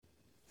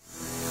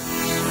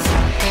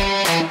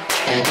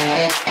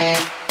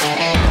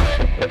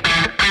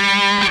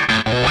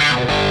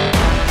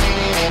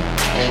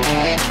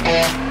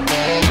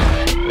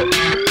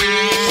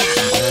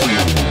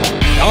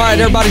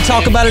everybody.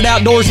 Talk About It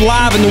Outdoors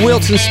live in the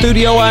Wilson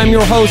studio. I am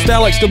your host,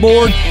 Alex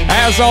DeBoard.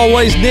 As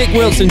always, Nick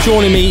Wilson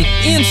joining me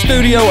in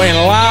studio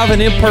and live and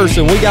in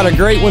person. We got a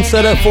great one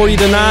set up for you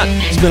tonight.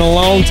 It's been a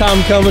long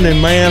time coming,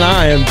 and man,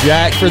 I am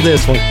jacked for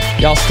this one.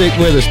 Y'all stick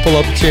with us. Pull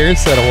up a chair and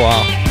sit a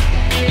while.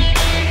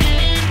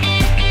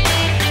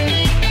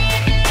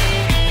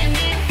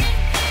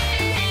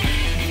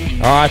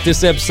 All right,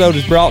 this episode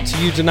is brought to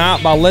you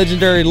tonight by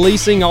Legendary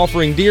Leasing,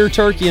 offering deer,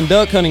 turkey, and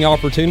duck hunting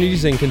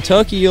opportunities in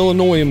Kentucky,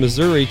 Illinois, and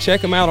Missouri.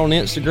 Check them out on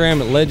Instagram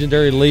at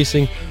Legendary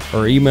Leasing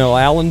or email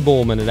Alan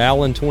Bullman at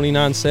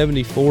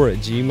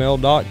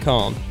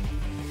allen2974@gmail.com.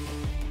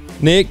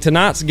 Nick,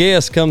 tonight's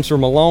guest comes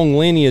from a long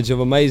lineage of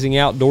amazing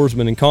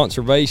outdoorsmen and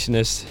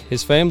conservationists.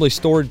 His family's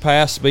storied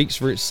past speaks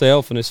for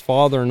itself, and his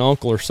father and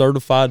uncle are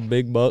certified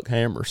big buck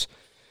hammers.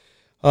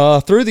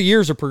 Through the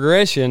years of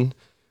progression,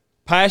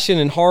 passion,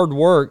 and hard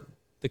work,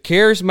 the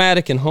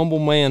charismatic and humble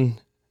man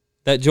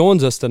that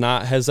joins us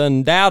tonight has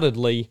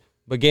undoubtedly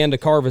began to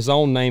carve his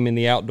own name in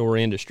the outdoor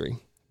industry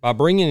by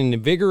bringing an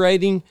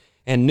invigorating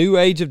and new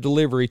age of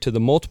delivery to the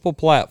multiple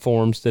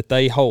platforms that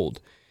they hold.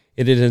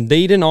 It is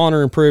indeed an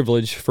honor and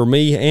privilege for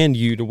me and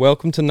you to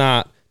welcome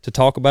tonight to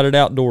Talk About It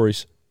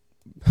Outdoors.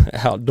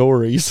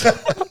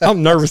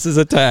 I'm nervous as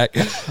a tack.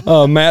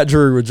 Matt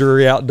Drury with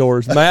Drury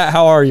Outdoors. Matt,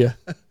 how are you?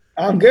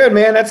 I'm good,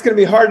 man. That's going to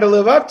be hard to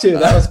live up to.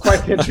 That was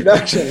quite the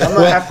introduction. I'm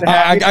gonna have to.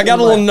 I got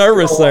a little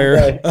nervous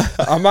there.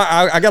 I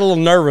got a little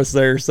nervous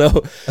there.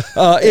 So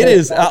it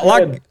is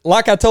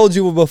like I told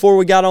you before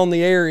we got on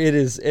the air. It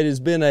has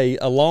been a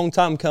long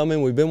time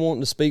coming. We've been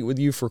wanting to speak with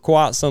you for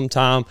quite some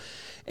time,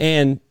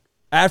 and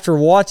after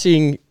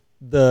watching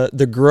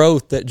the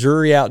growth that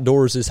Drury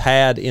Outdoors has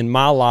had in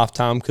my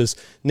lifetime, because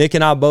Nick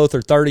and I both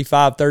are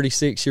 35,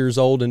 36 years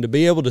old, and to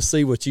be able to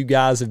see what you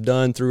guys have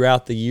done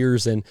throughout the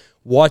years and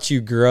watch you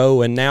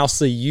grow and now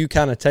see you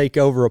kind of take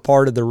over a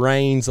part of the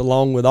reins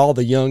along with all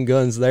the young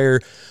guns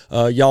there.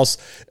 Y'all's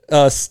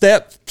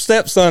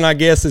stepson, I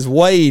guess, is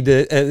Wade,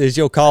 as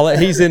you'll call it.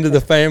 He's into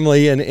the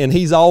family, and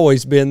he's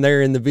always been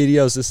there in the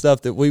videos and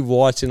stuff that we've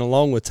watched. And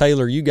along with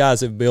Taylor, you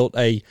guys have built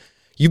a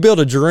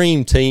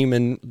dream team,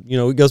 and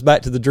it goes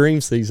back to the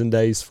dream season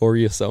days for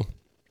you. So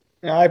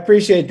I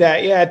appreciate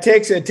that. Yeah, it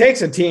takes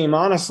a team,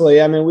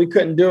 honestly. I mean, we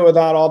couldn't do it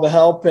without all the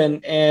help,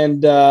 and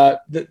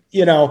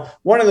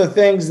one of the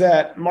things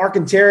that Mark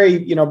and Terry,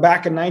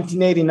 back in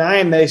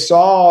 1989, they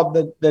saw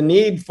the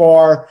need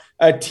for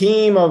a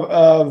team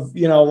of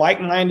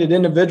like-minded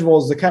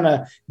individuals to kind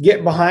of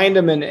get behind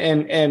them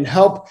and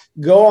help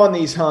go on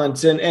these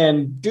hunts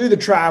and do the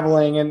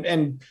traveling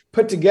and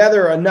put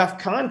together enough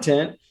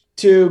content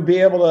to be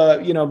able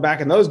to,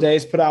 back in those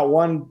days, put out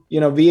one,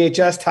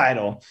 VHS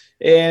title.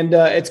 And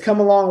it's come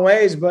a long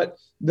ways, but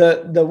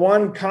the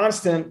one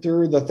constant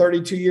through the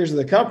 32 years of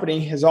the company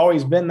has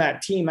always been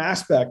that team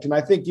aspect. And I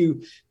think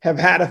you have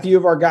had a few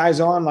of our guys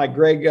on, like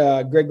Greg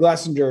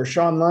Glessinger,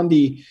 Sean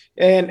Lundy,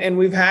 and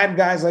we've had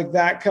guys like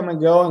that come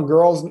and go, and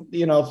girls,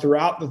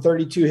 throughout the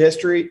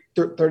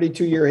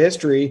 32-year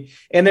history,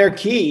 and they're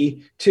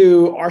key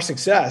to our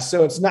success.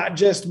 So it's not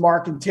just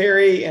Mark and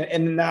Terry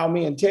and now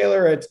me and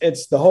Taylor.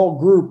 It's the whole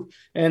group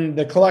and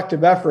the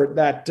collective effort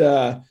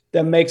that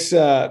makes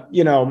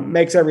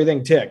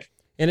everything tick.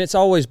 And it's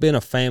always been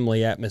a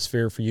family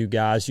atmosphere for you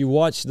guys. You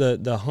watch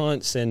the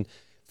hunts, and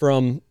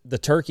from the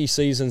turkey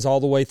seasons all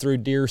the way through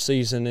deer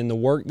season, and the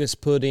work that's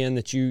put in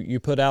that you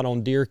put out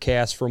on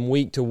DeerCast from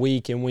week to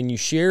week. And when you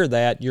share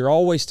that, you're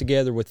always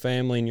together with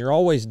family, and you're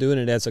always doing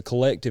it as a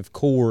collective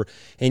core,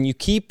 and you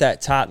keep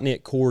that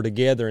tight-knit core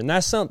together. And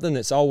that's something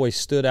that's always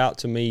stood out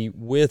to me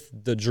with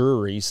the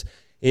Drurys.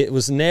 It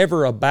was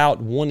never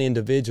about one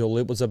individual.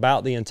 It was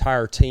about the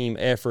entire team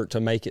effort to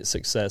make it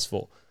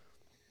successful.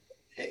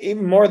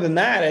 Even more than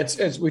that,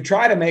 it's we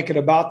try to make it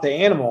about the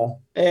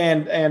animal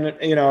and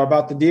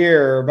about the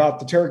deer, about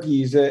the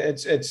turkeys.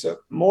 It's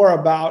more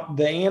about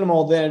the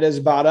animal than it is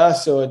about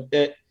us. So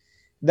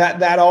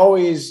that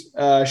always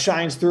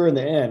shines through in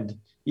the end,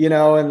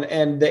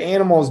 and the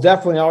animal is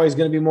definitely always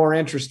going to be more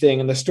interesting,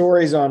 and the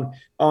stories on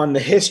the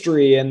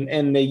history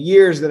and the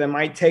years that it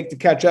might take to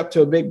catch up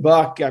to a big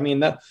buck. I mean,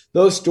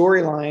 those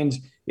storylines,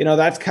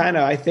 that's kind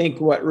of, I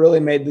think, what really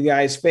made the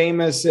guys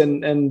famous.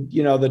 And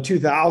the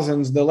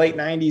 2000s, the late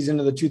 90s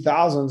into the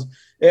 2000s,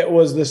 it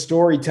was the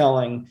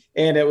storytelling,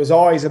 and it was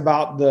always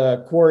about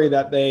the quarry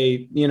that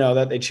they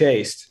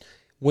chased.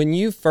 When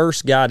you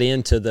first got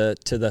into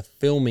the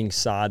filming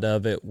side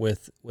of it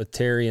with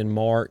Terry and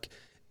Mark,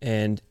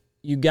 and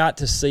you got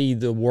to see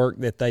the work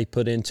that they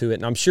put into it,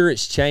 and I'm sure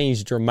it's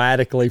changed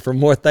dramatically from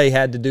what they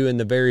had to do in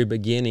the very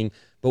beginning.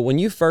 But when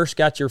you first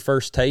got your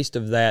first taste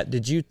of that,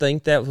 did you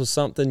think that was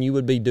something you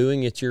would be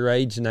doing at your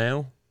age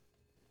now?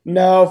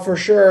 No, for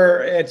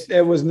sure.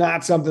 It was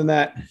not something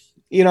that,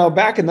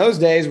 back in those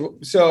days.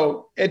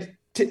 So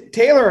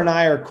Taylor and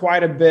I are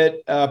quite a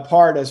bit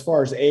apart as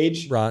far as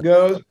age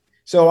goes.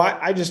 So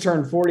I just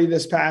turned 40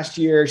 this past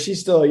year. She's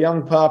still a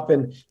young pup.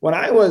 And when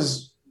I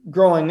was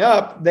growing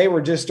up, they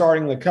were just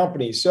starting the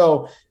company.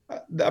 So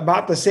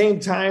about the same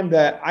time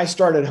that I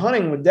started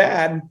hunting with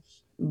Dad,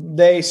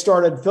 they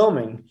started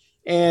filming.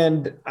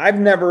 And I've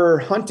never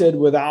hunted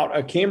without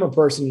a camera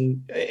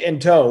person in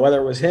tow, whether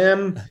it was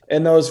him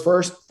in those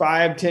first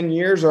 5-10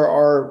 years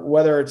or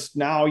whether it's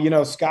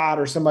now, Scott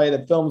or somebody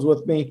that films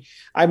with me.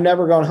 I've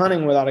never gone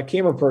hunting without a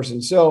camera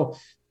person. So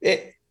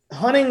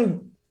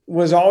hunting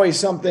was always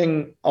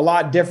something a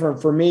lot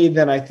different for me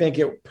than I think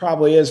it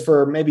probably is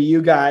for maybe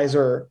you guys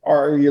or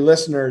your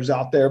listeners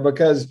out there,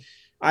 because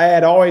I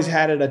had always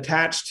had it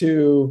attached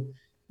to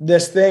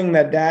this thing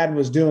that Dad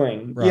was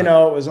doing. Right. It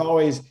was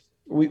always,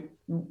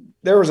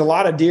 there was a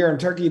lot of deer and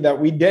turkey that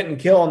we didn't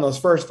kill in those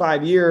first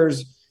 5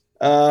 years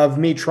of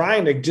me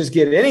trying to just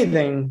get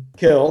anything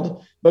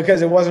killed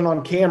because it wasn't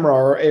on camera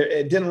or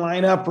it didn't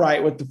line up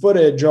right with the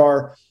footage,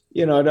 or,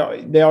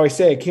 they always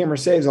say a camera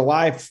saves a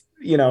life,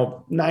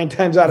 9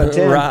 times out of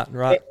 10.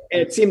 Right.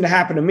 It seemed to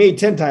happen to me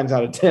 10 times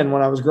out of 10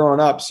 when I was growing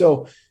up.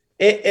 So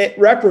it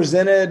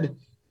represented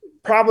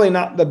probably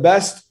not the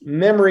best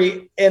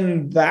memory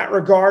in that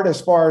regard,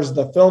 as far as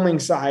the filming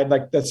side,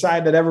 like the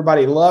side that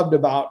everybody loved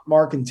about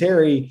Mark and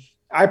Terry.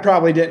 I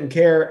probably didn't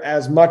care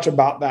as much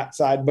about that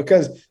side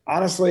because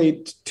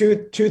honestly,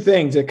 two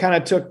things. It kind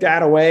of took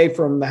Dad away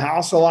from the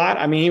house a lot.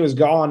 I mean, he was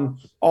gone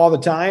all the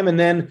time. And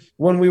then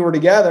when we were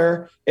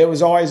together, it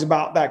was always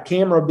about that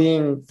camera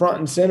being front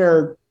and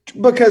center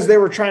because they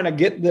were trying to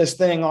get this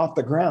thing off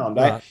the ground.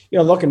 Right.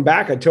 Looking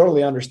back, I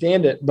totally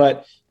understand it,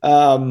 but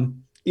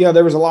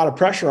there was a lot of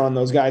pressure on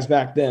those guys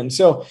back then.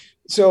 So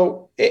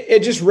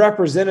it just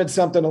represented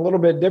something a little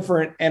bit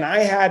different. And I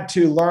had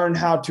to learn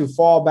how to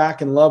fall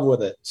back in love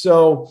with it.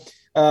 So,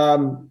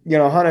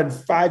 hunted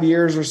 5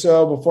 years or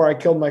so before I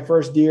killed my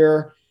first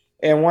deer.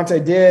 And once I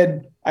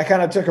did, I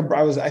kind of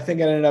I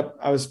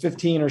was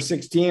 15 or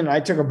 16 and I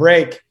took a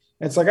break.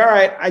 And it's like, all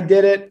right, I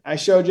did it. I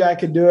showed you I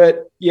could do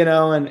it,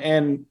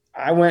 and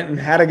I went and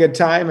had a good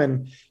time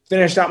and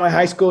finished out my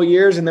high school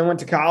years and then went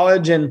to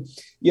college. And,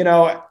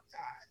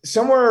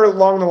 somewhere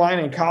along the line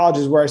in college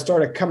is where I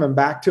started coming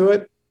back to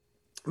it,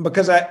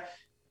 because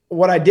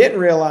what I didn't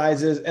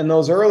realize is in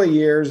those early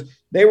years,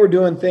 they were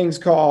doing things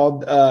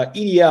called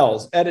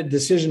EDLs, edit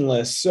decision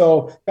lists.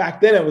 So back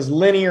then it was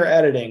linear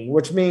editing,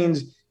 which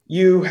means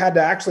you had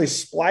to actually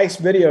splice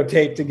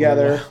videotape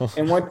together. Oh, wow.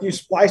 And once you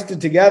spliced it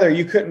together,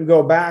 you couldn't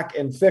go back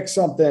and fix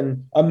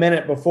something a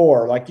minute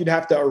before. Like you'd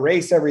have to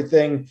erase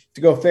everything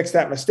to go fix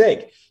that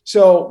mistake.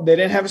 So they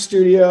didn't have a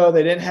studio.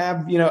 They didn't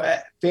have,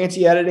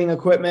 fancy editing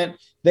equipment.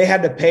 They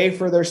had to pay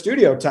for their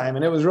studio time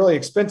and it was really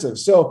expensive.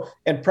 So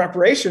in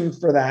preparation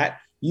for that,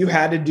 you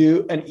had to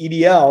do an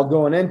EDL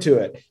going into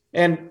it.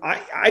 And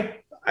I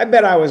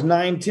bet I was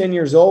 9-10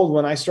 years old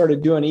when I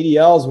started doing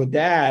EDLs with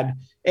Dad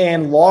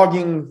and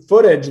logging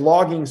footage,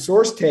 logging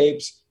source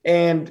tapes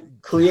and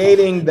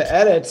creating the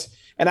edits.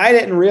 And I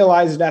didn't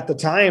realize it at the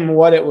time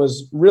what it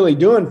was really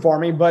doing for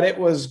me, but it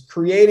was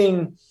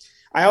creating.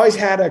 I always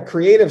had a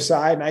creative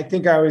side. And I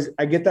think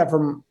I get that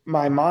from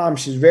my mom.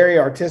 She's very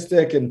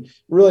artistic and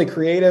really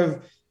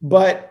creative,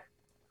 but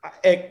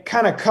it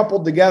kind of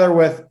coupled together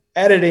with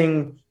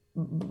editing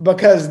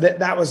because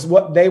that was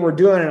what they were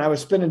doing. And I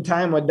was spending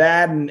time with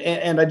Dad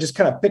and I just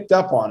kind of picked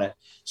up on it.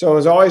 So I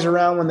was always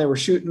around when they were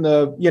shooting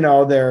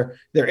their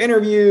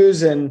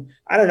interviews. And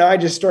I don't know, I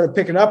just started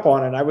picking up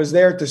on it. I was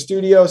there at the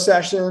studio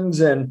sessions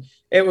and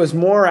it was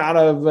more out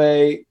of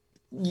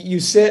you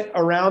sit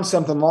around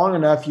something long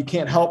enough, you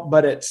can't help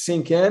but it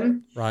sink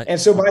in. Right.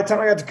 And so by the time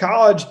I got to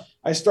college,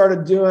 I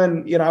started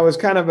doing, I was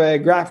kind of a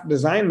graphic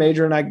design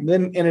major and I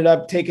then ended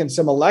up taking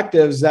some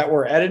electives that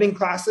were editing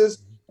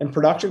classes and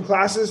production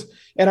classes.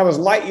 And I was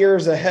light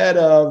years ahead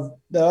of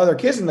the other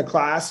kids in the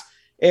class.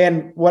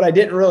 And what I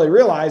didn't really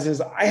realize is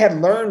I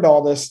had learned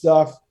all this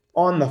stuff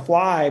on the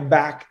fly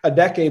back a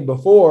decade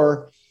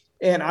before.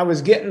 And I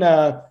was getting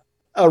a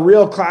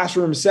real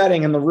classroom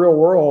setting in the real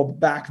world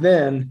back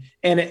then.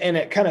 And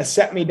it kind of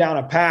set me down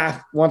a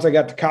path once I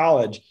got to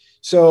college.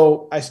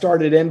 So I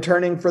started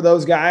interning for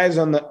those guys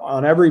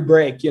on every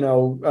break,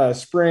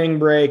 spring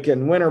break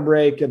and winter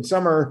break and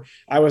summer.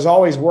 I was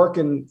always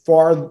working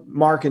for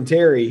Mark and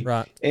Terry.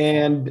 Right.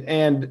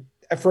 And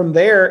from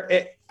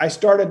there, I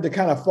started to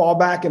kind of fall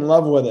back in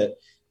love with it.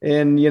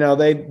 And,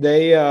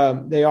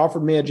 they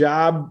offered me a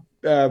job.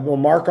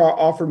 Mark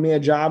offered me a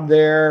job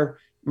there,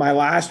 my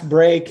last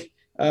break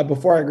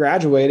before I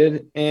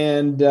graduated.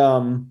 And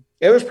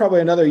it was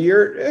probably another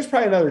year. It was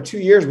probably another 2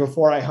 years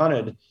before I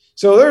hunted.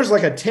 So there was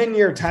like a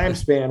 10-year time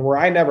span where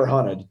I never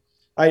hunted.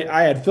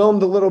 I had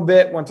filmed a little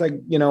bit once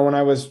when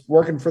I was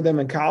working for them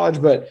in college,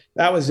 but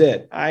that was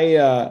it.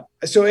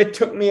 So it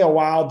took me a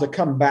while to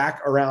come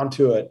back around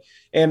to it.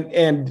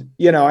 And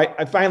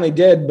I finally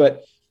did,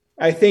 but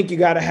I think you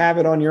got to have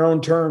it on your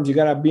own terms. You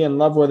got to be in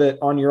love with it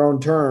on your own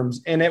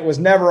terms. And it was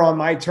never on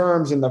my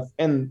terms in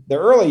the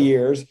early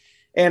years.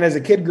 And as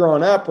a kid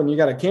growing up, when you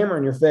got a camera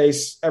in your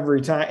face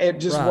every time, it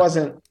just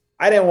wasn't,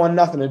 I didn't want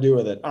nothing to do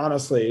with it,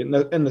 honestly,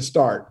 in the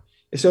start.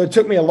 So it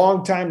took me a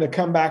long time to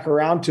come back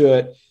around to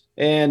it.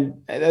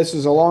 And this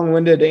is a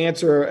long-winded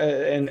answer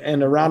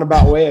and a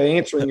roundabout way of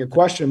answering your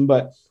question,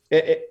 but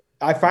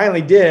I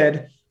finally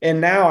did.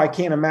 And now I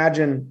can't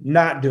imagine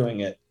not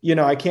doing it.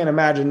 I can't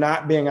imagine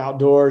not being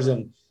outdoors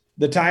and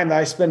the time that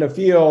I spend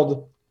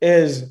afield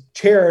is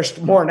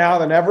cherished more now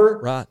than ever,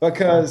 right,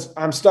 because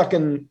I'm stuck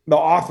in the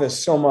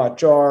office so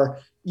much, or,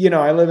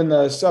 I live in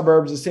the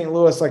suburbs of St.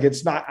 Louis. Like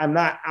I'm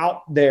not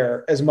out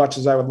there as much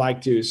as I would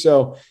like to.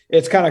 So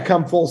it's kind of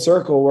come full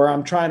circle where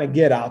I'm trying to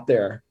get out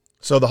there.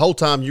 So the whole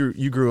time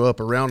you grew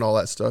up around all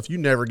that stuff, you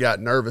never got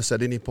nervous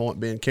at any point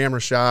being camera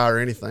shy or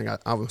anything,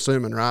 I'm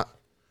assuming, right?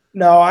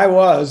 No, I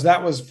was.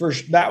 That was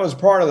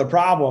part of the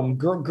problem.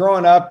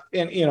 Growing up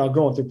and,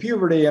 going through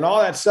puberty and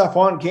all that stuff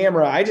on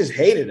camera, I just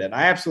hated it.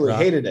 I absolutely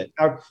hated it.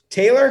 Now,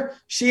 Taylor,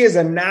 she is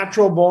a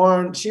natural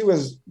born. She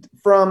was,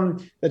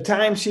 from the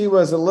time she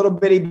was a little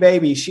bitty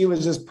baby, she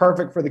was just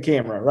perfect for the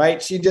camera,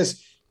 right? She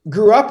just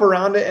grew up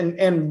around it,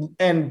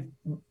 and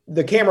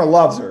the camera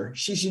loves her.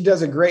 She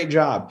does a great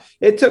job.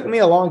 It took me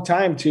a long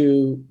time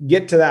to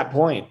get to that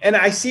point. And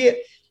I see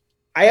it.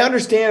 I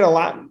understand a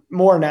lot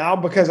more now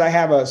because I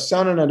have a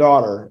son and a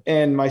daughter,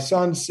 and my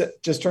son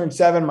just turned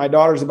 7. My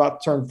daughter's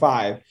about to turn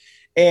 5.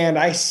 And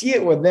I see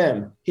it with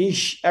them.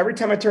 Every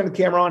time I turn the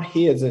camera on,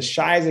 he is as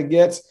shy as it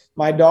gets.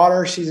 My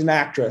daughter, she's an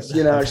actress,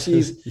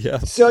 she's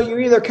So you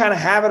either kind of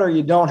have it or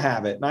you don't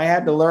have it. And I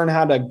had to learn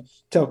how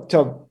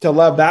to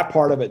love that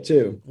part of it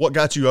too. What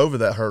got you over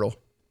that hurdle?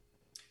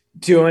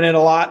 Doing it a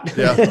lot.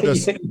 Yeah.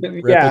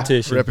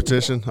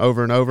 Repetition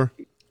over and over.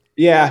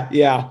 Yeah.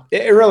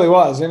 It really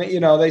was. And,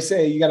 they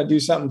say you got to do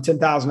something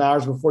 10,000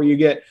 hours before you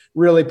get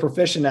really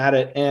proficient at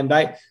it. And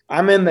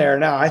I'm in there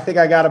now. I think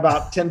I got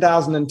about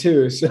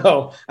 10,002.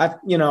 So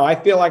I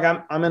feel like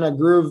I'm in a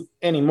groove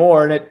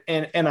anymore,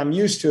 and I'm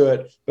used to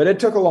it, but it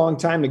took a long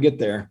time to get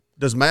there.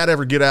 Does Matt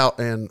ever get out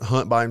and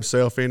hunt by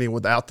himself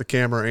without the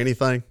camera or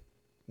anything?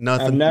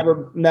 Nothing.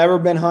 I've never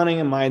been hunting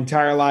in my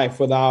entire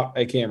life without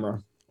a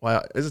camera.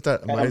 Wow, isn't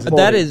that amazing?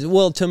 That is,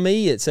 well, to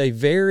me, it's a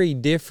very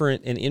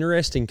different and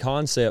interesting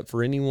concept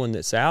for anyone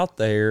that's out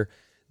there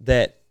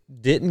that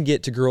didn't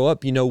get to grow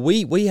up.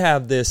 We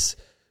have this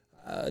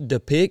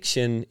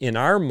depiction in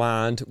our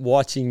mind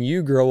watching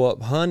you grow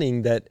up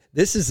hunting that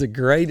this is the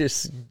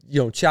greatest,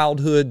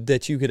 childhood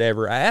that you could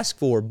ever ask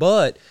for.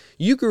 But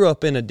you grew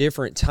up in a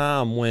different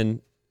time when,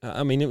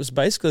 it was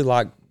basically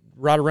like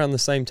right around the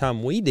same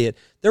time we did.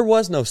 There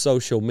was no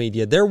social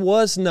media. There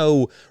was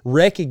no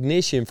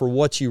recognition for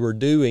what you were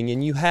doing,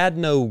 and you had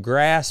no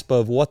grasp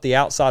of what the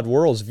outside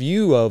world's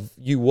view of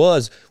you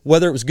was,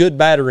 whether it was good,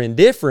 bad, or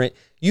indifferent.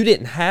 You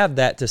didn't have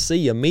that to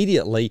see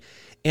immediately.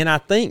 And I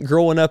think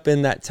growing up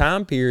in that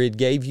time period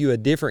gave you a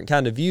different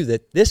kind of view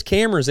that this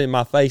camera's in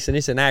my face and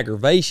it's an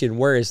aggravation,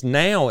 whereas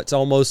now it's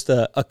almost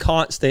a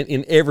constant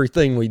in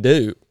everything we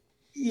do.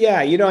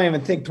 Yeah, you don't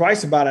even think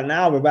twice about it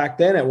now, but back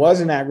then it was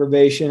an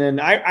aggravation.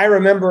 And I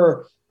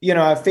remember,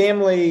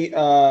 family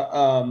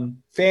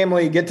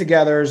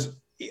get-togethers.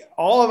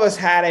 All of us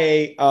had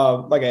a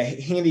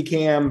handy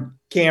cam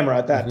camera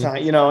at that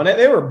time, and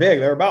they were big.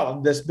 They were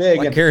about this big,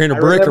 like and carrying a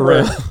brick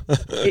around.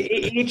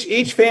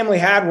 each family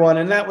had one,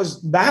 and that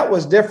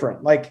was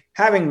different. Like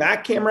having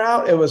that camera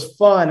out, it was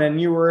fun,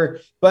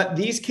 but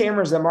these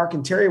cameras that Mark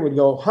and Terry would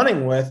go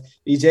hunting with,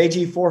 these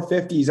AG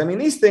 450s,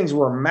 these things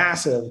were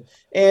massive,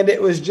 and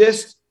it was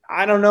just,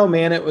 I don't know,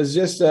 man. It was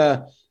just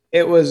I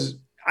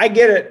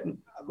get it.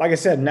 Like I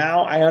said,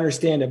 now I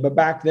understand it, but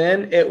back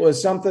then it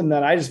was something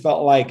that I just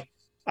felt like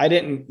I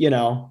didn't,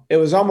 it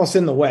was almost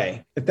in the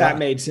way, if that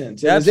made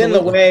sense. It was in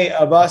the way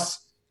of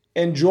us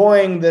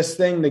enjoying this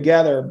thing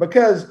together.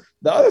 Because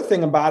the other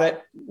thing about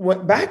it,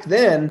 back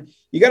then,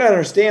 you got to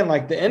understand,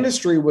 like the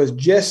industry was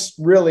just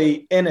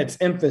really in its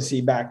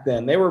infancy back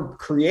then. They were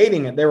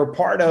creating it. They were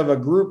part of a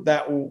group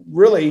that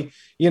really,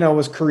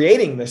 was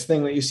creating this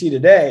thing that you see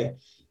today.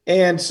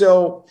 And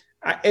so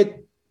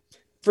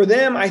for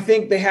them, I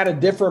think they had a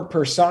different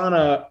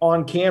persona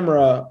on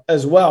camera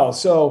as well.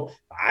 So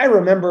I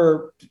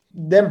remember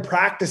them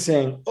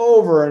practicing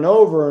over and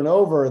over and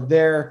over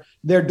their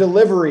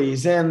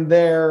deliveries and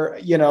their,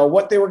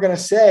 what they were going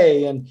to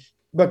say. And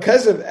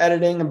because of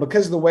editing and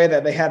because of the way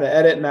that they had to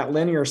edit in that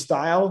linear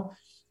style,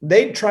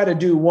 they'd try to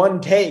do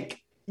one take,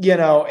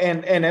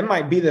 and it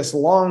might be this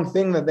long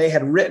thing that they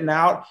had written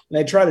out, and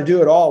they try to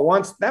do it all at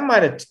once. That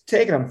might have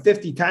taken them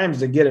 50 times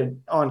to get it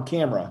on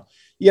camera,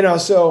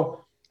 so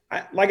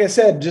like I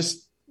said,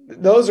 just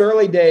those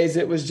early days,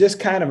 it was just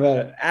kind of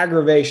an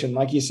aggravation,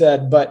 like you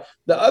said. But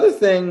the other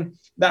thing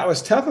that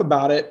was tough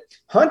about it,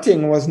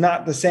 hunting was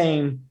not the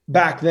same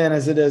back then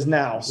as it is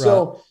now. Right.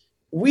 So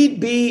we'd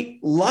be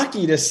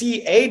lucky to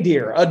see a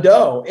deer, a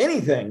doe,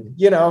 anything,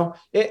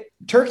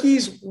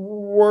 turkeys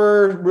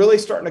were really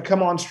starting to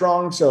come on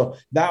strong. So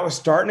that was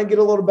starting to get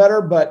a little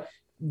better, but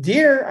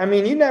deer,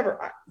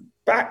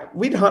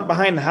 we'd hunt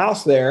behind the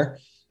house there,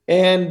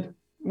 and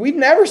we'd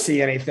never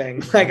see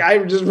anything. Like I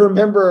just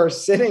remember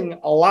sitting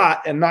a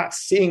lot and not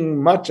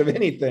seeing much of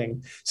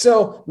anything.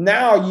 So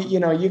now,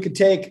 you could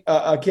take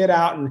a kid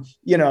out and,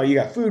 you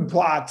got food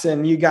plots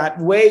and you got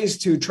ways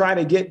to try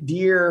to get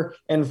deer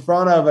in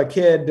front of a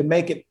kid to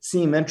make it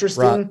seem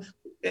interesting. Right.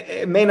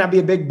 It may not be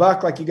a big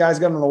buck like you guys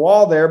got on the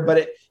wall there,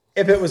 but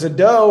if it was a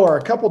doe or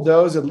a couple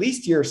does, at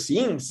least you're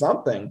seeing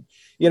something.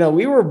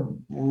 We were,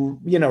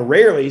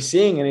 rarely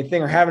seeing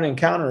anything or having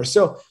encounters.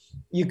 So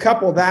you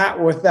couple that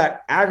with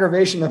that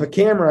aggravation of a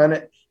camera,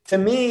 and to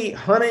me,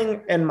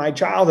 hunting in my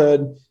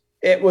childhood,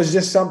 it was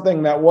just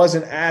something that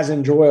wasn't as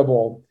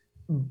enjoyable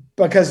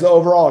because the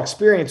overall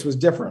experience was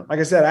different. Like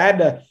I said, I had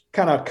to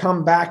kind of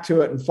come back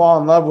to it and fall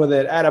in love with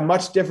it at a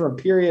much different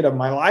period of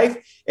my life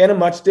and a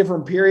much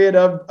different period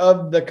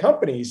of the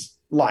company's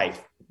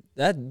life.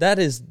 That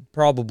is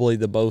probably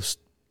the most,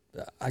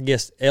 I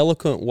guess,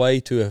 eloquent way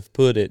to have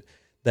put it,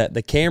 that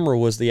the camera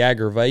was the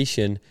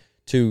aggravation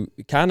to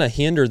kind of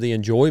hinder the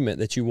enjoyment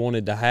that you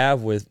wanted to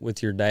have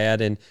with your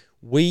dad. And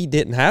we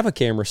didn't have a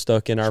camera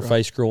stuck in our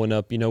face growing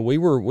up. You know,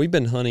 we've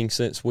been hunting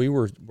since we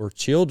were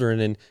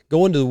children, and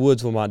going to the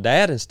woods with my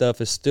dad and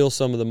stuff is still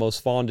some of the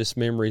most fondest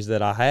memories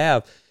that I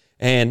have.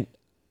 And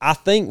I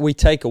think we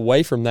take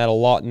away from that a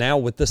lot now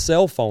with the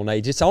cell phone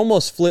age. It's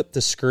almost flipped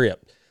the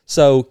script.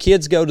 So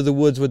kids go to the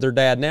woods with their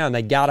dad now, and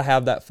they got to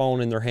have that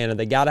phone in their hand, and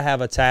they got to have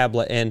a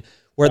tablet. And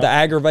where the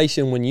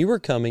aggravation when you were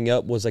coming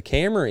up was a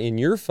camera in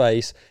your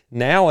face,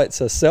 now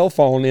it's a cell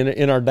phone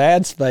in our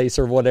dad's face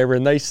or whatever,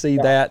 and they see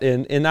that.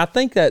 And I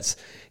think it's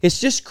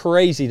just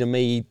crazy to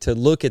me to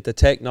look at the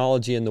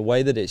technology and the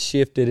way that it's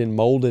shifted and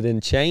molded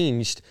and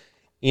changed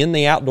in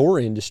the outdoor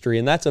industry.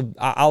 And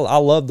I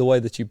love the way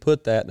that you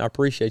put that, and I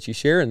appreciate you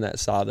sharing that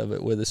side of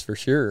it with us for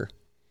sure.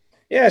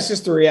 Yeah, it's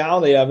just the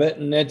reality of it.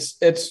 And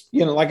it's,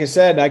 you know, like I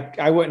said,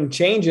 I wouldn't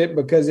change it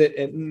because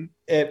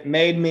it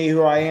made me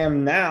who I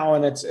am now.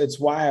 And it's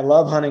why I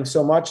love hunting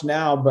so much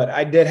now, but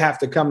I did have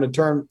to come to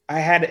terms.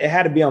 It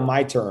had to be on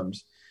my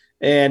terms.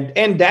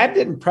 And Dad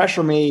didn't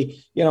pressure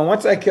me, you know,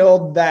 once I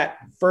killed that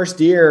first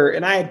deer,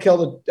 and I had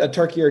killed a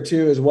turkey or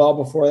two as well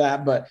before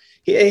that, but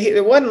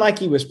it wasn't like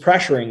he was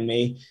pressuring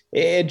me.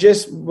 It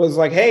just was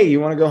like, hey,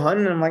 you want to go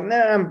hunting? And I'm like,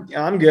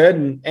 nah, I'm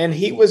good. And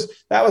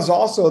that was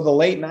also the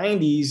late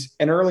 90s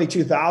and early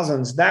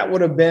 2000s. That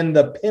would have been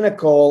the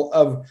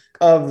pinnacle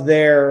of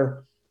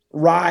their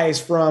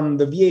rise from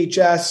the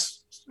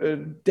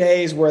VHS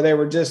days where they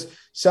were just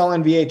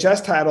selling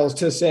VHS titles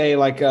to, say,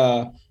 like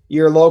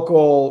your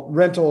local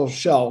rental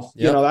shelf.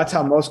 Yep. You know, that's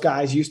how most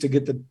guys used to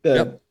get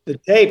the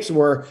tapes,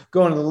 were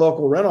going to the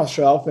local rental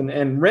shelf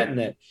and renting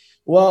it.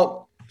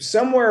 Well,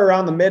 somewhere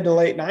around the mid to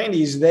late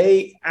 90s,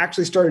 they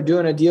actually started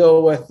doing a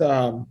deal with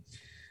TN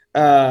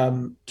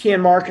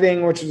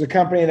Marketing, which was a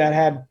company that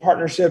had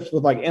partnerships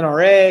with like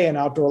NRA and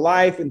Outdoor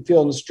Life and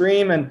Field and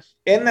Stream. And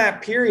in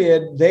that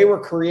period, they were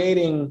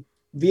creating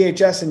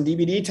VHS and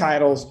DVD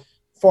titles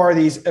for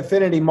these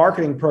affinity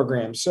marketing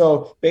programs.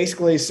 So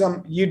basically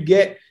you'd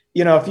get,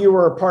 you know, if you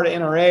were a part of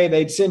NRA,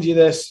 they'd send you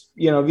this,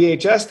 you know,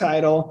 VHS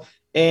title.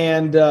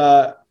 And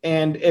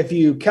if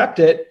you kept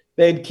it,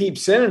 they'd keep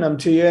sending them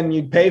to you, and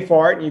you'd pay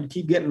for it, and you'd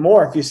keep getting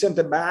more. If you sent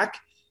it back,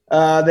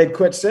 they'd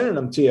quit sending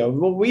them to you.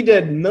 Well, we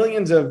did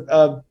millions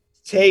of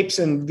tapes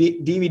and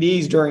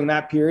DVDs during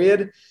that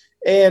period.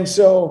 And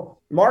so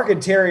Mark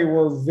and Terry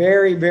were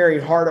very,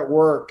 very hard at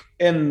work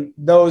in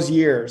those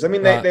years. I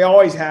mean, they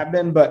always have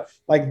been, but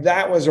like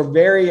that was a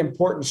very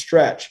important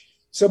stretch.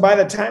 So by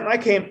the time I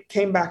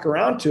came back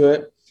around to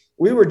it,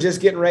 we were just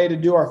getting ready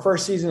to do our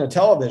first season of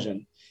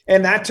television.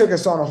 And that took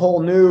us on a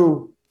whole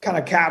new kind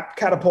of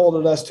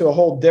catapulted us to a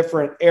whole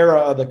different era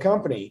of the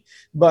company.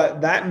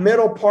 But that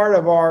middle part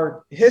of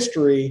our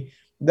history,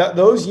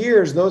 those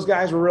years, those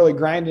guys were really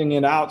grinding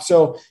it out.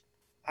 So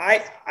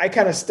I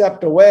kind of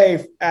stepped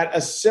away at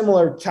a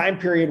similar time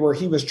period where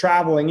he was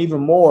traveling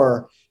even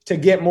more to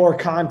get more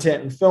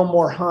content and film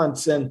more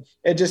hunts. And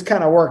it just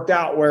kind of worked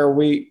out where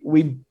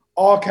we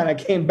all kind of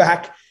came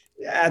back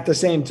at the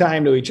same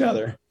time to each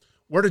other.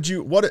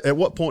 At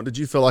what point did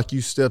you feel like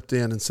you stepped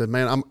in and said,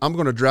 man, I'm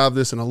going to drive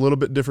this in a little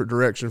bit different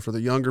direction for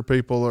the younger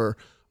people, or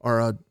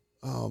a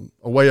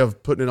way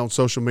of putting it on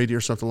social media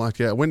or something like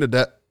that? When did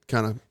that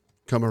kind of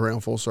come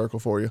around full circle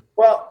for you?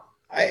 Well,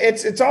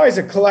 it's always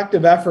a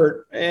collective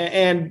effort,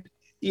 and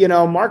you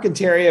know, Mark and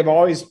Terry have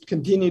always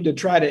continued to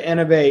try to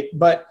innovate,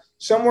 but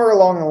somewhere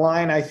along the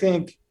line, I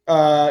think,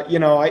 you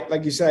know,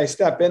 like you said, I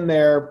step in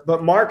there,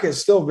 but Mark is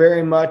still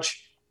very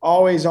much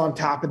always on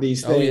top of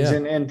these things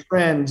and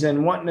trends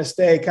and wanting to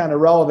stay kind of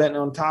relevant and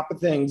on top of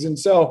things. And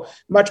so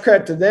much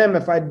credit to them.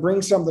 If I'd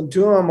bring something to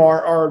them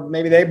or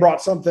maybe they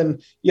brought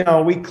something, you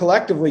know, we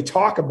collectively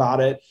talk about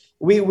it.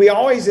 We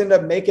always end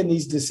up making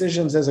these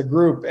decisions as a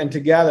group and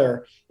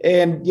together.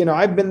 And, you know,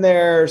 I've been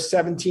there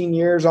 17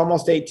 years,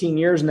 almost 18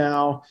 years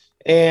now.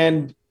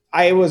 And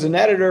I was an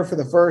editor for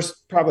the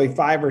first probably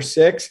 5 or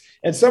 6.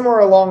 And somewhere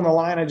along the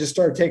line, I just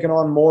started taking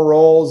on more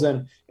roles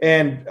and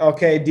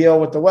okay, deal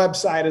with the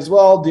website as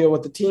well, deal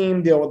with the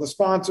team, deal with the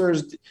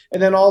sponsors.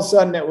 And then all of a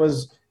sudden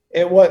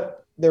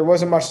there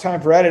wasn't much time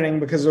for editing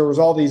because there was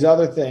all these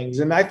other things.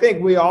 And I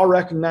think we all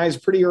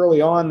recognized pretty early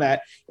on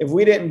that if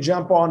we didn't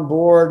jump on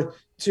board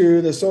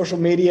to the social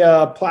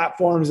media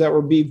platforms that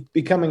were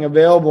becoming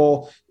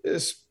available,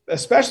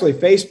 especially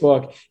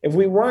Facebook, if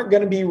we weren't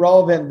going to be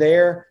relevant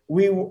there,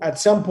 at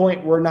some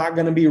point we're not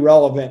going to be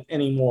relevant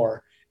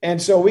anymore. And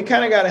so we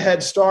kind of got a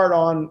head start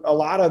on a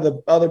lot of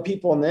the other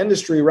people in the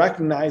industry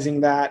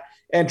recognizing that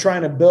and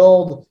trying to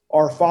build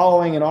our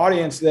following and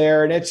audience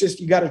there. And it's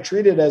just, you got to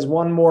treat it as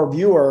one more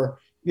viewer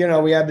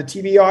we had the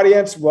TV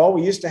audience. Well,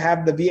 we used to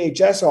have the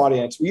VHS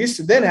audience. We used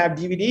to then have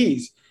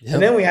DVDs. Yep.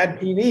 And then we had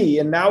TV,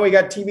 and now we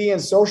got TV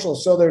and social.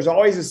 So there's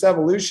always this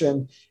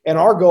evolution. And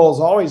our goal is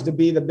always to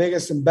be the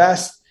biggest and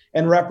best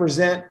and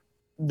represent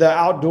the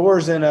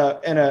outdoors in a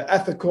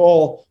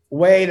ethical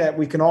way that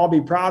we can all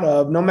be proud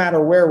of, no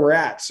matter where we're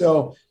at.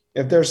 So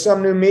if there's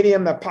some new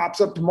medium that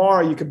pops up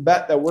tomorrow, you can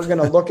bet that we're going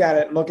to look at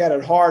it and look at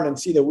it hard and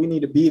see that we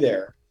need to be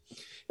there.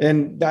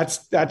 And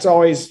that's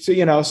always,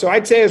 so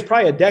I'd say it was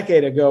probably a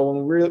decade ago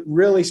when we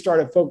really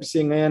started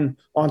focusing in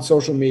on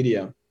social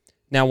media.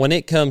 Now, when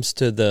it comes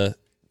to the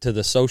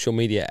social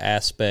media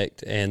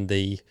aspect and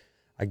the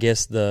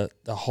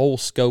whole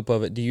scope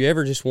of it, do you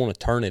ever just want to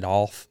turn it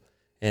off?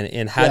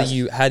 And how yes.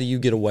 do you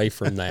get away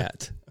from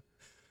that?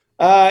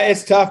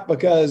 It's tough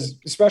because,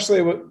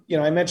 especially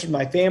I mentioned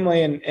my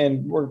family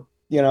and we're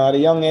at a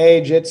young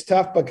age. It's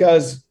tough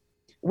because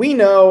we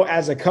know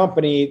as a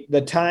company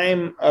the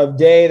time of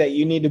day that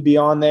you need to be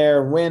on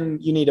there, when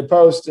you need to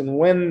post, and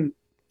when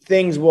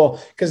things will,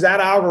 because that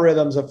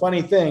algorithm's a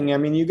funny thing. I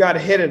mean, you got to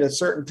hit it at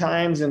certain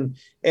times and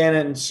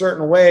in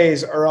certain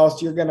ways, or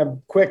else you're going to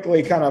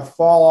quickly kind of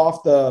fall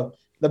off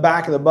the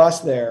back of the bus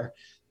there.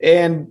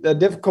 And the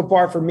difficult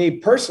part for me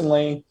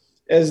personally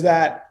is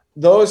that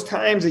those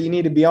times that you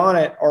need to be on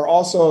it are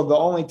also the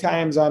only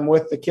times I'm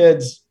with the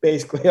kids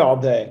basically all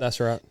day. That's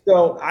right.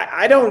 So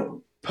I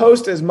don't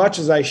post as much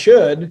as I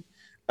should,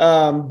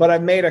 but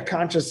I've made a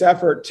conscious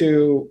effort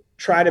to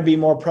try to be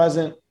more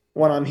present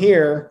when I'm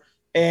here.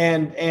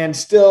 And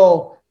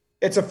still,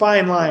 it's a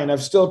fine line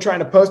of still trying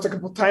to post a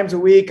couple times a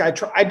week. I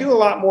do a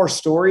lot more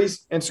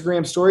stories,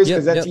 Instagram stories,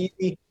 because that's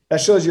easy. That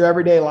shows your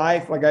everyday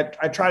life. Like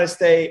I try to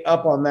stay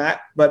up on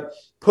that, but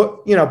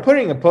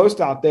putting a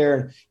post out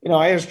there,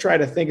 I just try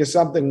to think of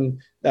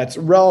something that's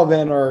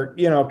relevant or,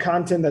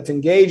 content that's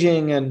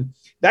engaging, and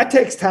that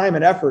takes time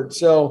and effort.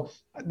 So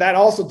that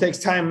also takes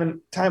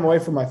time away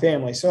from my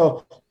family.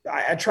 So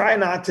I try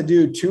not to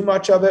do too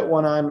much of it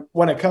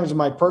when it comes to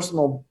my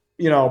personal,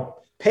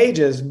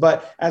 pages.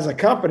 But as a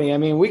company, I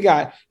mean, we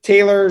got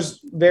Taylor's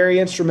very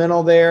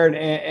instrumental there,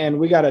 and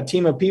we got a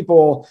team of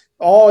people,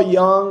 all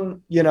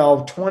young,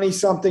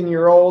 20-something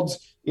year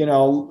olds,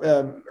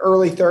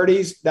 early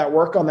 30s that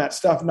work on that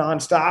stuff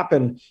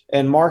nonstop.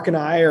 And Mark and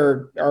I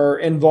are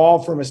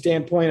involved from a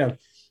standpoint of,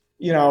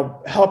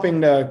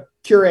 helping to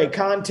curate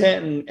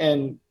content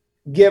and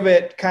give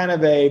it kind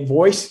of a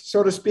voice,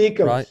 so to speak,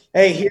 of, right.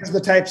 Hey, here's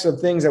the types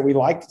of things that we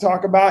like to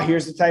talk about.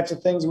 Here's the types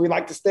of things we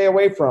like to stay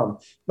away from.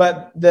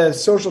 But the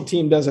social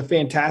team does a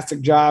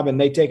fantastic job, and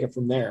they take it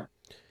from there.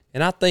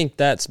 And I think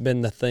that's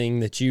been the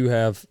thing that you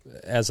have,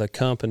 as a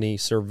company,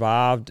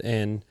 survived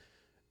and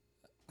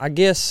I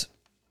guess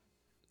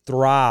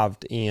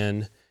thrived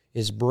in,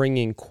 is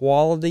bringing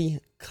quality,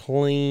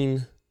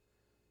 clean,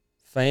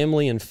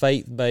 family and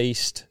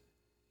faith-based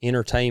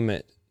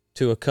entertainment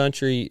to a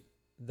country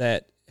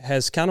that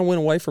has kind of went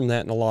away from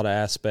that in a lot of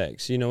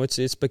aspects.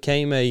 It's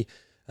became a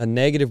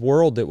negative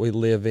world that we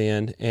live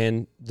in,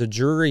 and the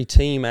Drury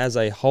team as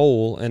a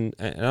whole, and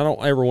I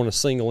don't ever want to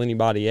single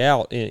anybody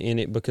out in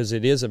it because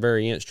it is a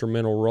very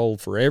instrumental role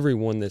for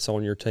everyone that's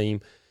on your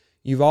team.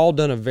 You've all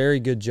done a very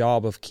good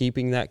job of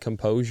keeping that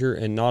composure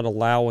and not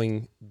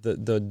allowing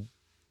the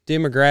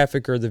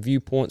demographic or the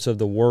viewpoints of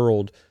the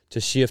world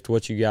to shift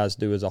what you guys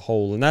do as a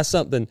whole. And that's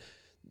something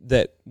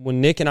that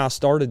when Nick and I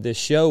started this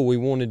show, we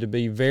wanted to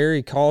be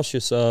very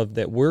cautious of,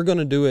 that we're going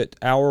to do it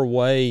our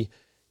way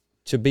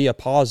to be a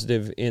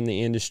positive in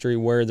the industry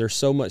where there's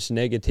so much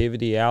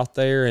negativity out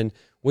there, and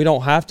we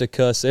don't have to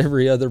cuss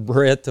every other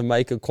breath to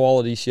make a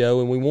quality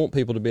show, and we want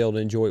people to be able to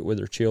enjoy it with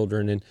their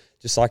children. And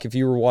just like if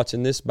you were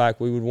watching this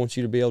back, we would want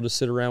you to be able to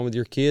sit around with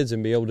your kids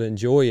and be able to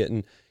enjoy it.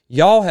 And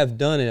y'all have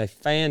done a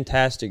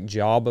fantastic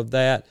job of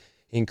that,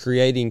 in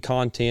creating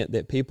content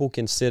that people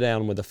can sit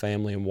down with a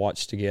family and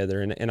watch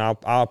together. And I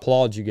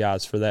applaud you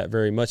guys for that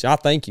very much. I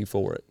thank you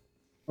for it.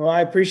 Well,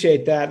 I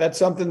appreciate that. That's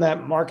something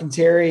that Mark and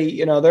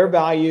Terry, their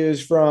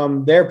values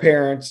from their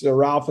parents,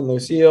 Ralph and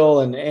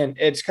Lucille, and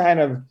it kind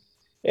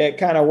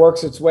of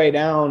works its way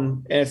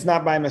down, and it's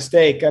not by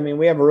mistake. I mean,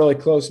 we have a really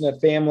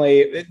close-knit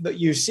family.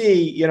 You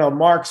see,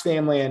 Mark's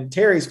family and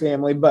Terry's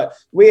family, but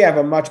we have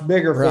a much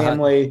bigger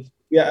family. Right.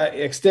 Yeah,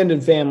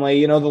 extended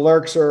family. The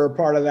Lurks are a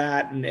part of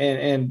that,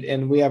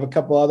 and we have a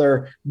couple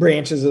other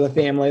branches of the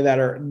family that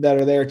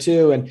are there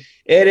too. And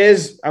it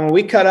is,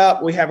 we cut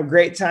up, we have a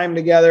great time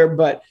together,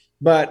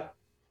 but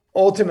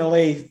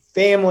ultimately,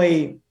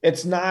 family,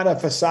 it's not a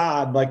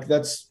facade. Like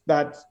that's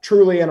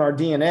truly in our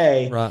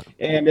DNA, right.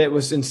 And it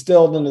was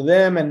instilled into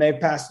them, and they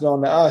passed it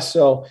on to us.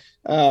 So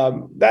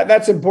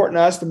that's important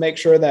to us, to make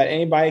sure that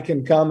anybody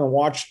can come and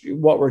watch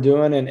what we're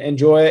doing and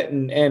enjoy it,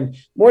 and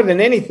more than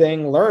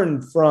anything,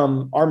 learn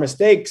from our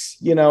mistakes.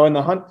 In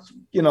the hunt,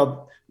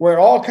 where it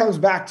all comes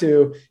back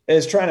to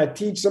is trying to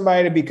teach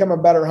somebody to become a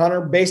better hunter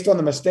based on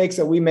the mistakes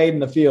that we made in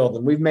the field.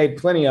 And we've made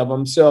plenty of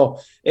them. So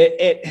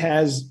it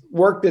has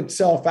worked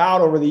itself out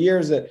over the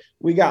years that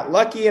we got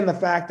lucky in the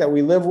fact that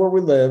we live where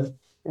we live,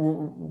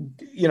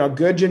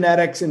 good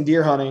genetics in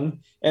deer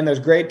hunting, and there's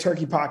great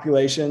turkey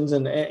populations.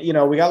 And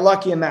we got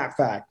lucky in that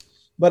fact.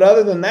 But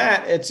other than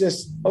that, it's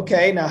just,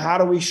 okay, now how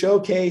do we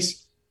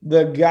showcase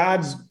the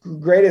God's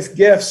greatest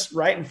gifts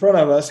right in front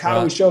of us? How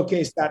do we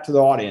showcase that to the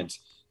audience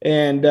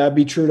and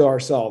be true to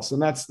ourselves?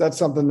 And that's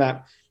something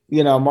that,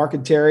 Mark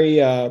and Terry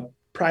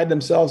pride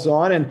themselves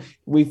on. And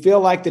we feel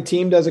like the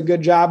team does a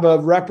good job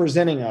of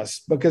representing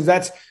us, because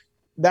that's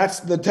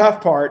the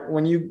tough part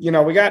when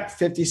we got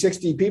 50,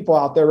 60 people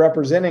out there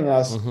representing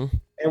us,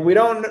 and we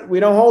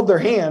don't hold their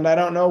hand. I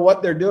don't know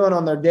what they're doing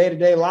on their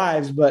day-to-day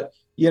lives, but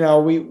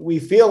we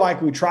feel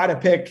like we try to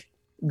pick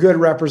good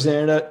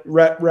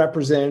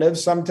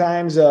representatives.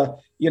 Sometimes,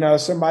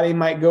 somebody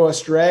might go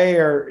astray,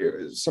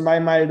 or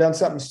somebody might've done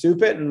something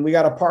stupid and we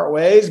got to part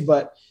ways.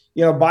 But,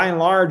 by and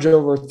large,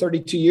 over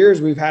 32 years,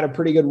 we've had a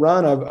pretty good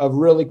run of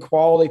really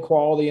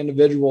quality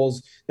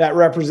individuals that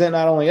represent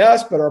not only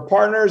us, but our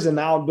partners and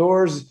the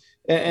outdoors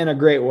in a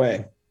great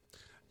way.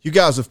 You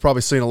guys have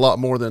probably seen a lot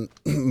more than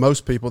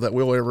most people that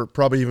we'll ever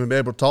probably even be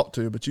able to talk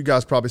to, but you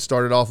guys probably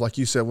started off, like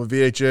you said, with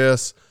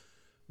VHS.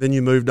 Then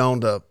you moved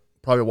on to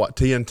probably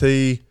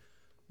TNT.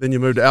 Then you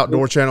moved to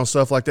Outdoor Channel,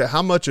 stuff like that.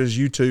 How much has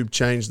YouTube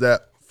changed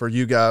that for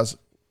you guys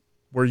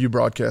where you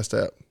broadcast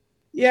at?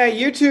 Yeah,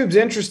 YouTube's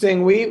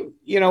interesting.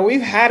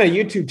 We've had a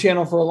YouTube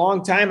channel for a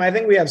long time. I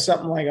think we have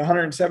something like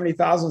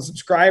 170,000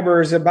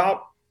 subscribers.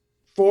 About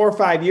 4 or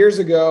 5 years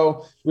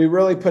ago, we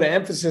really put an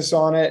emphasis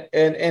on it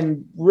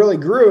and really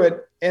grew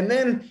it. And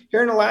then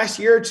here in the last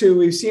year or two,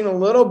 we've seen a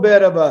little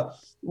bit of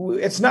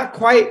it's not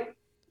quite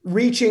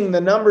reaching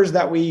the numbers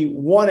that we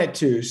want it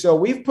to. So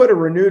we've put a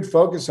renewed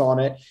focus on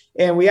it.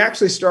 And we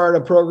actually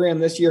started a program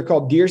this year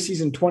called Deer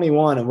Season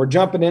 21. And we're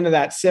jumping into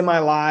that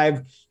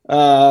semi-live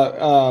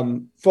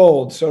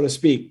fold, so to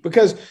speak,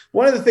 because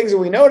one of the things that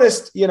we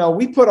noticed,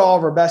 we put all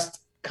of our best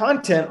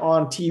content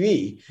on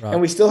TV,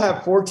 and we still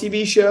have 4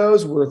 TV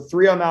shows. We're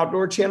 3 on the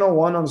Outdoor Channel,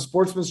 1 on the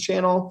Sportsman's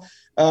Channel.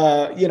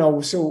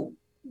 So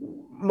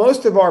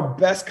most of our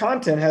best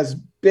content has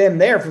been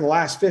there for the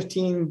last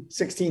 15,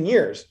 16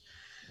 years.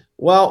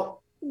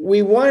 Well,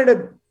 we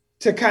wanted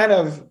to kind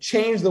of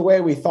change the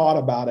way we thought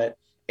about it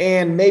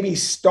and maybe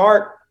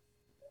start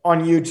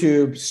on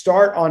YouTube,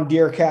 start on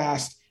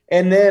DeerCast,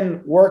 and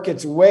then work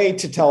its way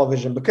to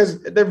television, because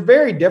they're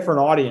very different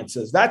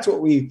audiences. That's what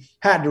we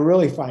had to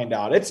really find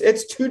out.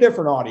 It's 2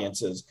 different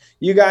audiences.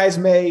 You guys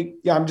may,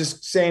 I'm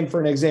just saying for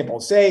an example,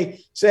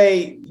 say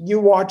you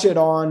watch it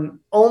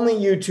on only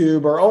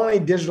YouTube or only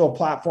digital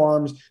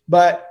platforms,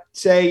 but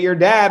say your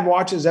dad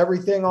watches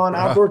everything on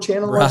Outdoor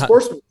Channel or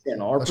Sportsman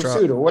Channel or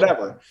Pursuit or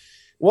whatever.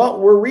 Well,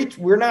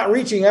 we're not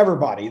reaching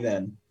everybody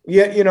then.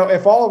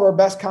 If all of our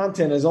best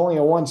content is only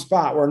in one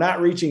spot, we're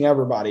not reaching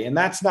everybody. And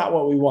that's not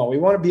what we want. We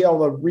want to be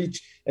able to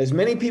reach as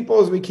many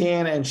people as we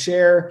can and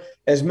share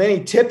as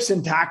many tips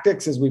and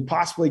tactics as we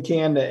possibly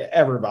can to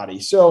everybody.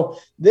 So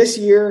this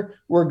year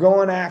we're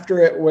going after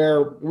it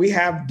where we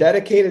have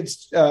dedicated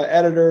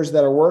editors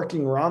that are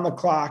working around the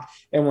clock.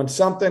 And when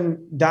something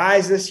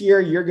dies this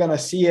year, you're going to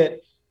see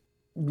it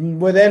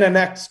within the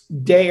next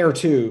day or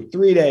 2,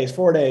 3 days,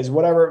 4 days,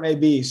 whatever it may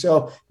be.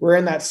 So we're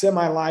in that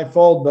semi-live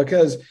fold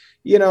because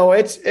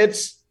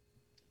it's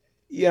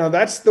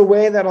that's the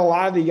way that a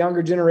lot of the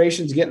younger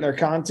generations getting their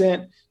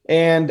content.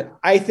 And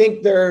I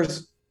think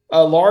there's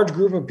a large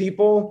group of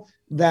people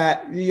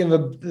that,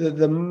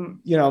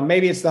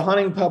 maybe it's the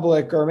hunting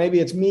public, or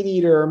maybe it's meat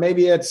eater, or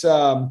maybe it's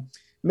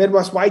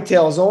Midwest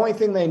whitetail is the only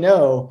thing they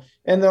know.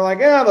 And they're like,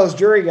 those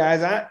jury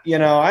guys, I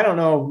don't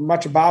know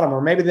much about them,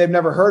 or maybe they've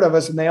never heard of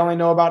us and they only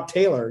know about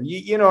Taylor.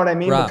 You know what I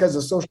mean? Right. Because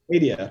of social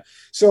media.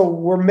 So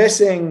we're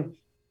missing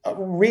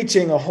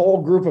reaching a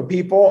whole group of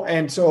people.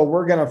 And so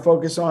we're going to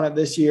focus on it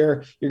this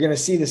year. You're going to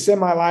see the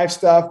semi-live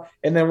stuff,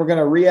 and then we're going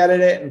to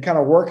re-edit it and kind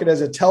of work it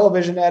as a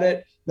television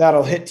edit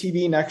that'll hit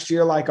TV next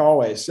year, like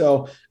always.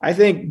 So I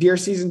think Deer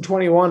Season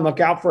 21, look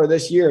out for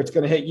this year. It's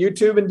going to hit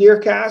YouTube and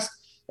DeerCast,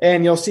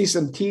 and you'll see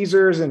some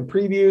teasers and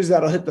previews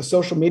that'll hit the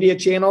social media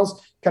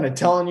channels, kind of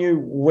telling you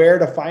where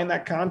to find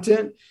that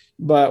content.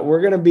 But we're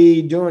going to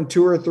be doing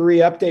 2 or 3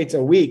 updates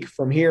a week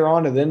from here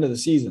on to the end of the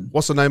season.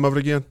 What's the name of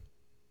it again?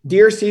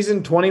 Deer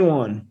Season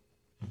 21.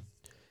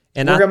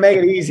 And we're going to make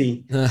it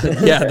easy.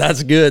 Yeah,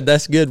 that's good.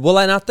 That's good. Well,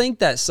 and I think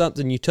that's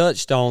something you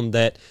touched on,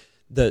 that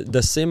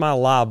the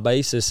semi-live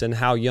basis and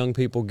how young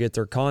people get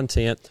their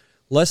content.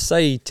 Let's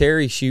say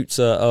Terry shoots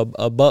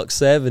a buck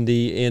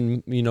 70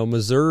 in,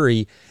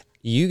 Missouri.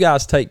 You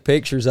guys take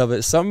pictures of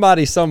it.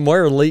 Somebody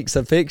somewhere leaks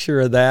a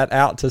picture of that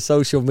out to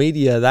social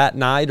media that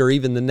night or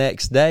even the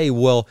next day.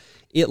 Well,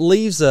 it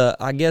leaves a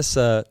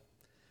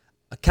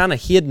kind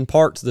of hidden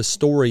part to the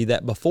story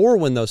that before,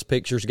 when those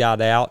pictures got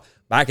out,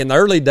 back in the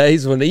early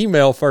days when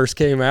email first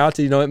came out,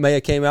 it may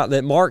have came out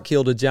that Mark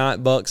killed a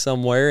giant buck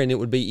somewhere and it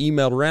would be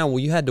emailed around. Well,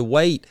 you had to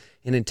wait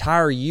an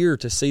entire year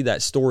to see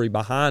that story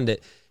behind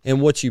it.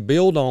 And what you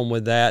build on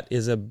with that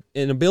is an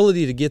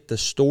ability to get the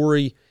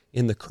story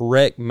in the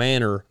correct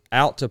manner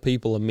out to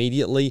people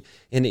immediately,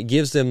 and it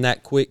gives them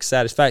that quick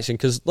satisfaction.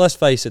 Because let's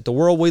face it, the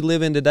world we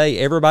live in today,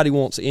 everybody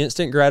wants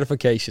instant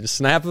gratification,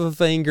 snap of a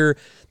finger,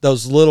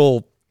 those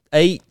little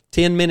 8,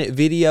 10-minute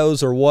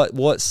videos are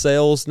what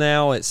sells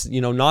now. It's,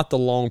 not the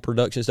long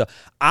production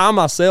stuff. I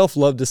myself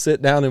love to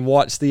sit down and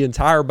watch the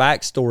entire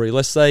backstory.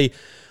 Let's say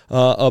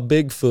a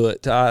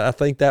Bigfoot. I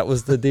think that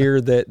was the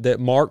deer that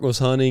Mark was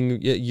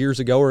hunting years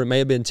ago, or it may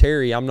have been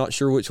Terry. I'm not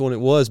sure which one it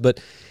was, but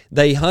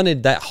they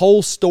hunted, that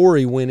whole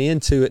story went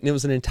into it, and it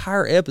was an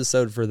entire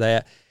episode for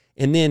that.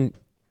 And then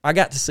I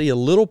got to see a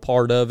little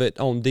part of it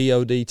on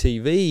DOD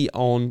TV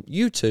on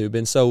YouTube.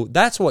 And so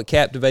that's what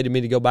captivated me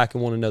to go back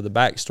and want to know the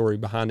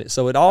backstory behind it.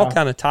 So it all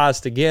kind of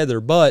ties together,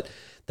 but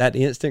that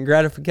instant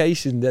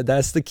gratification,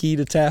 that's the key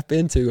to tap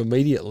into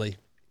immediately.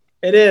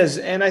 It is.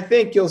 And I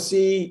think you'll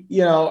see,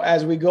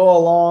 as we go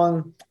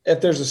along,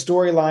 if there's a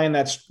storyline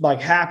that's like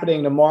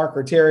happening to Mark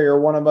or Terry or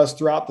one of us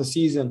throughout the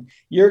season,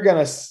 you're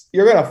going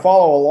to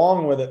follow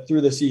along with it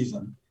through the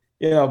season,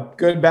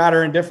 good, bad,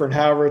 or indifferent,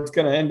 however it's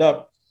going to end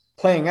up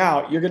playing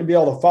out, you're going to be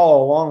able to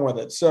follow along with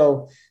it.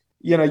 So,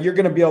 you're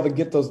going to be able to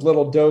get those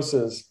little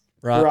doses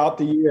throughout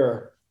the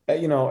year,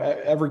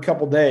 every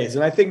couple of days.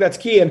 And I think that's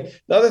key. And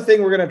the other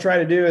thing we're going to try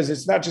to do is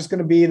it's not just going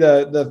to be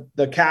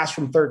the cast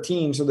from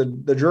 13, so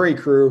the jury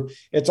crew.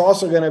 It's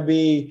also going to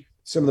be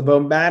some of the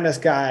Bone Madness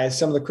guys,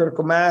 some of the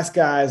Critical Mass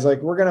guys.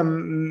 Like, we're going to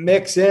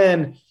mix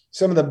in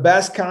some of the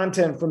best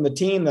content from the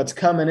team that's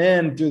coming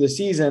in through the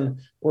season.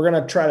 We're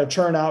going to try to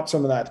churn out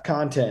some of that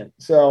content.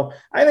 So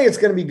I think it's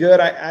going to be good.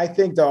 I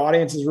think the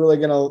audience is really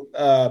going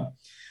to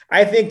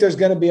I think there's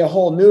going to be a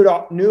whole new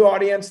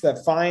audience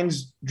that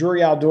finds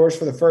Drury Outdoors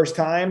for the first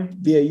time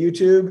via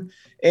YouTube.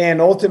 And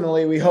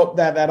ultimately, we hope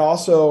that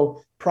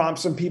also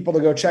prompts some people to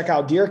go check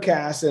out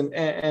DeerCast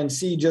and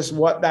see just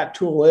what that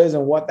tool is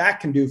and what that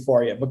can do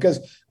for you.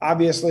 Because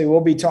obviously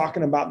we'll be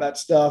talking about that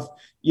stuff,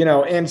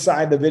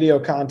 inside the video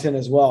content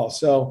as well.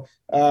 So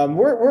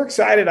we're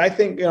excited. I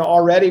think,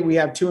 already we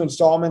have 2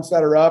 installments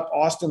that are up.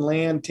 Austin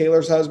Land,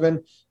 Taylor's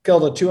husband,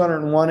 killed a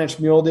 201-inch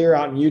mule deer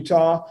out in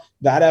Utah.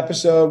 That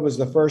episode was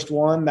the first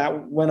one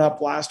that went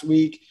up last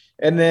week.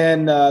 And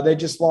then they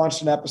just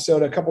launched an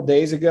episode a couple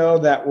days ago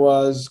that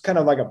was kind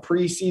of like a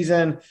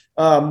preseason.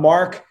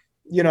 Mark,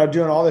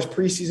 doing all this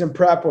preseason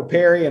prep with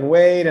Perry and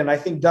Wade. And I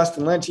think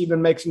Dustin Lynch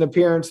even makes an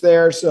appearance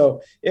there.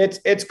 So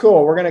it's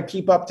cool. We're going to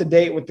keep up to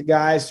date with the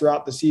guys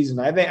throughout the season.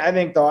 I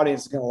think the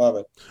audience is going to love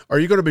it. Are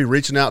you going to be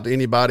reaching out to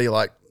anybody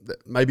like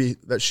maybe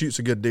that shoots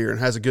a good deer and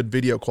has a good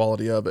video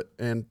quality of it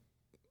and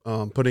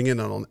putting in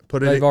on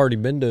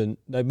it?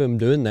 They've been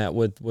doing that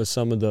with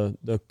some of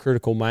the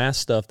Critical Mass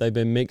stuff. They've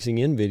been mixing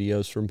in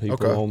videos from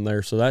people on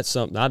there. So that's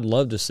something I'd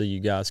love to see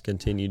you guys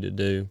continue to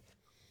do.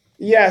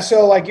 Yeah,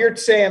 so like you're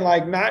saying,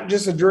 like not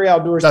just a Drury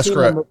Outdoors team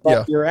member,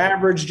 but your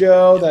average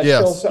Joe that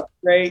kills something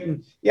great.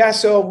 And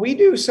so we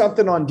do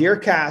something on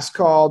DeerCast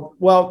called,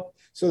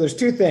 so there's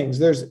 2 things.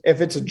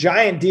 If it's a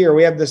giant deer,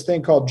 we have this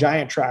thing called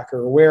Giant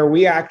Tracker, where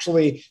we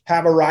actually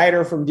have a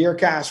writer from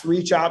DeerCast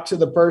reach out to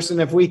the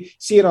person. If we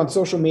see it on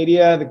social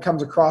media that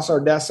comes across our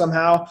desk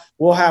somehow,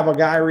 we'll have a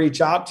guy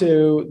reach out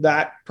to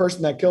that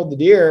person that killed the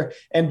deer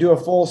and do a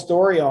full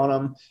story on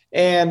them.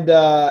 And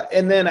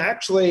then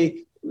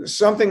actually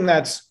something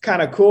that's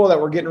kind of cool that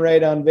we're getting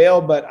ready to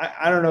unveil, but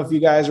I don't know if you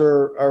guys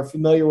are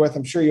familiar with,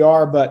 I'm sure you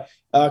are, but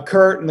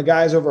Kurt and the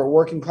guys over at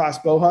Working Class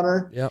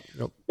Bowhunter, yep.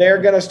 They're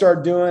going to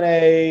start doing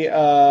a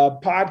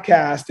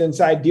podcast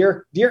inside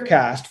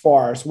DeerCast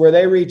for us, where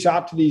they reach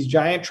out to these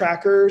giant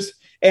trackers,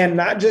 and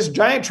not just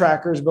giant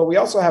trackers, but we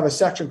also have a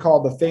section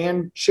called the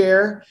Fan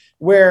Share,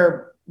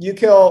 where you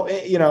kill,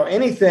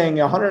 anything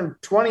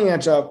 120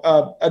 inch,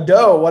 a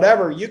doe,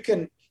 whatever, you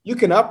can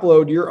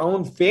upload your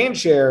own fan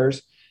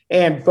shares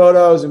and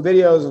photos and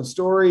videos and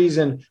stories.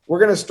 And we're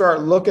going to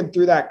start looking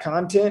through that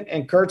content,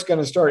 and Kurt's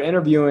going to start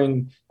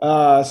interviewing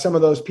some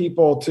of those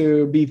people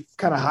to be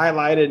kind of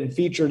highlighted and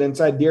featured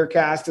inside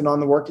DeerCast and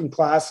on the Working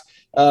Class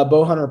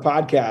Bowhunter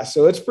podcast.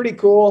 So it's pretty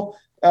cool.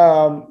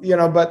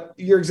 But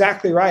you're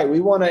exactly right.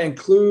 We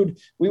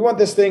want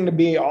this thing to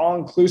be all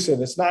inclusive.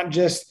 It's not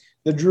just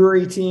the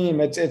Drury team.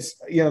 It's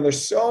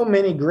there's so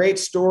many great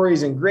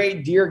stories and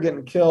great deer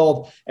getting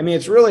killed. I mean,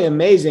 it's really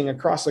amazing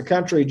across the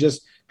country,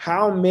 just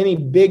how many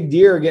big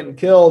deer are getting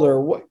killed,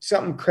 or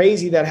something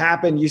crazy that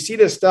happened. You see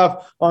this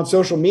stuff on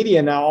social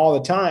media now all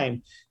the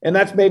time. And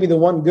that's maybe the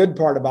one good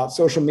part about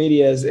social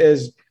media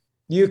is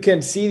you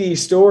can see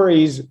these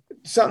stories,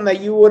 something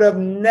that you would have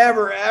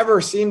never,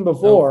 ever seen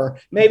before,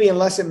 maybe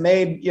unless it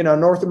made,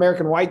 North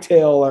American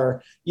Whitetail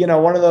or,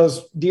 one of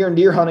those deer and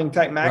deer hunting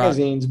type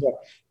magazines. Right.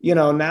 But,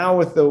 now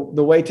with the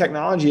way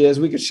technology is,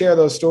 we could share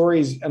those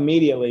stories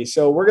immediately.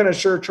 So we're going to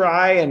sure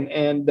try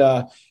and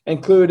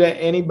include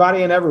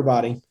anybody and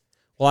everybody.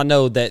 Well, I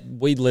know that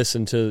we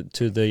listened to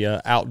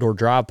the Outdoor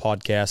Drive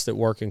podcast that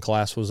Working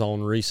Class was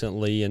on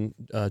recently, and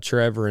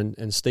Trevor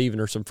and Steven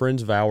are some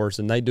friends of ours,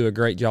 and they do a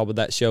great job of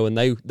that show. And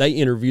they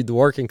interviewed the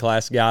Working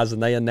Class guys,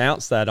 and they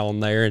announced that on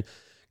there. And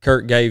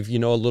Kurt gave, a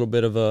little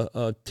bit of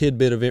a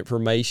tidbit of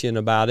information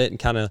about it and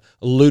kind of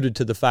alluded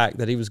to the fact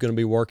that he was going to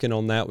be working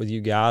on that with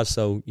you guys.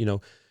 So,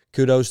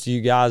 kudos to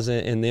you guys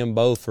and them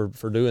both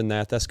for doing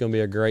that. That's going to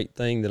be a great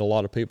thing that a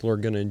lot of people are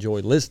going to enjoy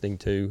listening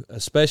to,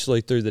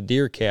 especially through the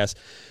DeerCast.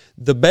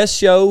 the best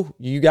show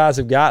you guys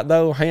have got,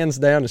 though, hands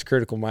down, is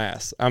Critical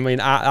Mass. I mean,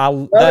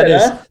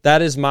 that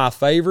is my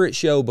favorite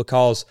show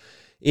because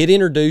it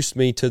introduced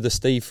me to the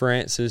Steve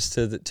Francis,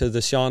 to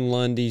the Sean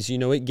Lundys. You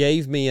know, it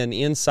gave me an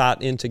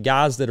insight into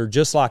guys that are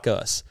just like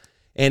us,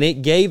 and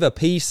it gave a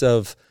piece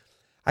of,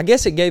 I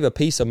guess, it gave a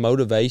piece of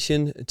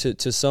motivation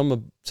to some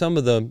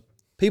of the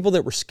people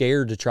that were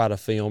scared to try to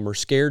film or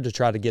scared to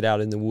try to get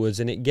out in the woods,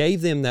 and it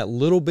gave them that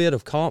little bit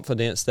of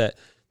confidence that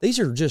these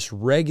are just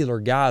regular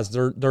guys.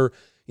 They're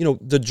you know,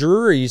 the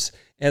juries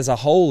as a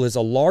whole is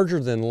a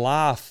larger than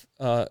life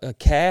a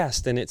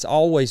cast, and it's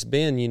always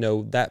been, you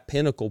know, that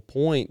pinnacle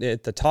point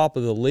at the top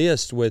of the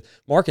list. With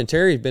Mark and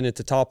Terry have been at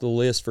the top of the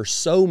list for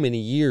so many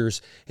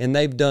years, and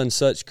they've done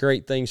such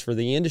great things for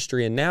the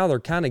industry, and now they're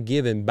kind of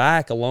giving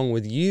back along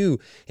with you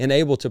and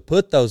able to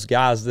put those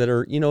guys that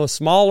are, you know, a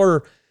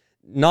smaller,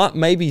 not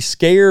maybe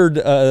scared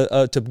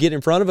to get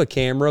in front of a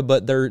camera,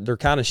 but they're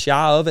kind of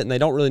shy of it and they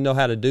don't really know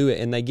how to do it,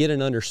 and they get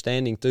an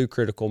understanding through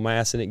Critical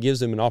Mass, and it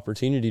gives them an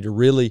opportunity to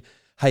really,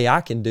 hey,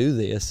 I can do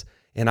this,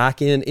 and I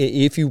can,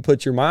 if you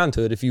put your mind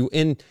to it.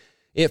 And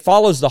it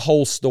follows the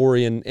whole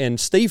story, and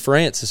Steve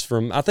Francis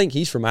I think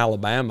he's from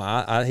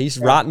Alabama. He's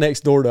right next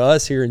door to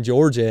us here in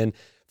Georgia, and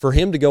for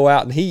him to go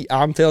out and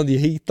I'm telling you,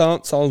 he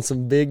thumps on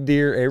some big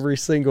deer every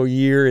single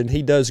year, and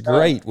he does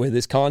great with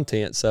his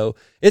content. So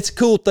it's a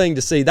cool thing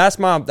to see. That's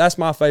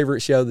my favorite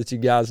show that you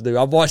guys do.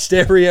 I've watched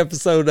every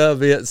episode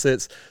of it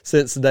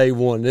since day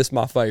one. It's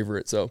my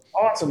favorite. So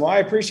awesome. Well, I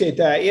appreciate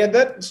that. Yeah,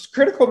 that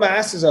Critical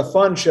Mass is a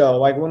fun show.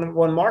 Like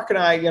when Mark and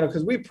I, you know,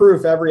 because we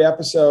proof every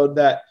episode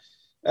that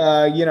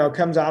you know,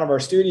 comes out of our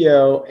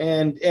studio,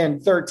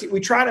 and 13, we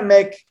try to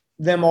make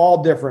them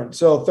all different.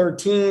 So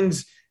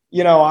 13's,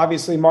 you know,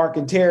 obviously Mark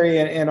and Terry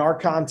and our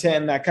content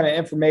and that kind of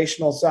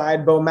informational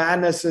side. Bow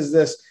Madness is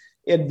this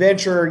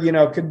adventure, you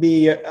know, could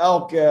be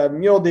elk,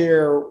 mule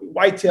deer,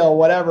 whitetail,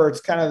 whatever. It's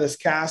kind of this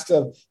cast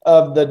of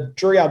the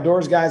Drury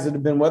Outdoors guys that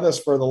have been with us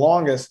for the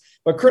longest.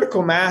 But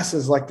Critical Mass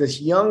is like this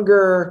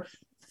younger,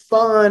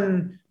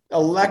 fun,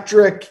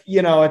 electric,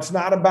 you know, it's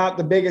not about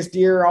the biggest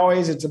deer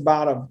always. It's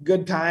about a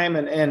good time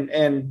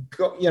and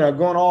you know,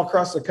 going all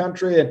across the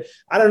country. And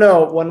I don't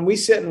know, when we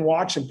sit and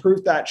watch and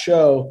proof that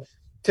show,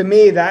 to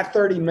me, that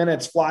 30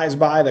 minutes flies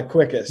by the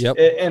quickest. Yep.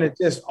 And it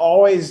just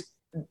always,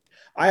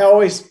 I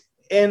always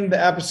end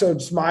the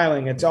episode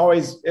smiling.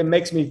 It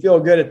makes me feel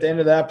good at the end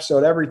of the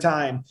episode every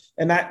time.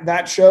 And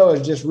that show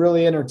is just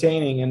really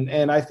entertaining.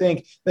 And I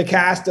think the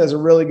cast does a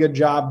really good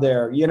job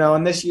there, you know,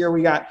 and this year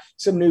we got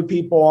some new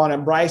people on it,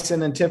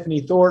 Bryson and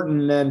Tiffany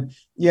Thornton, and,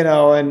 you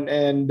know,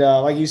 and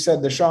like you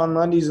said, the Sean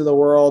Lundys of the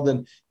world.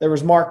 And there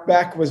was Mark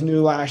Beck was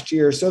new last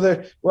year.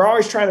 So we're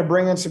always trying to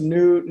bring in some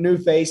new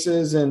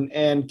faces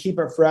and keep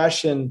it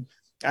fresh. And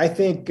I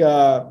think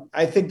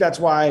that's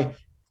why,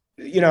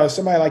 you know,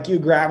 somebody like you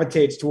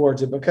gravitates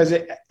towards it, because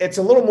it's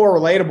a little more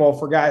relatable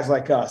for guys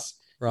like us.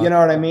 Right. You know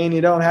what I mean?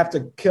 You don't have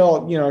to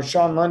kill, you know,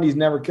 Sean Lundy's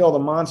never killed a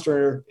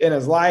monster in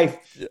his life,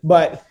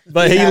 but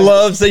he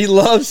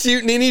loves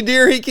shooting any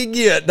deer he can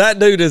get. That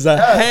dude is a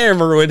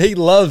hammer, and he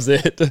loves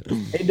it.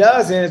 He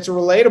does. And it's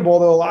relatable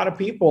to a lot of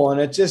people, and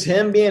it's just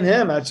him being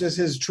him. That's just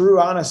his true,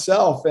 honest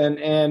self.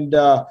 And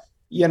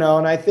you know,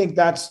 and I think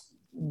that's,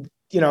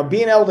 you know,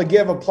 being able to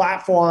give a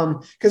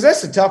platform, because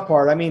that's the tough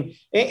part. I mean,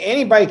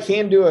 anybody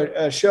can do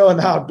a show in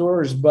the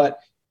outdoors, but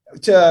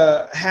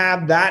to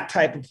have that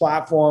type of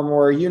platform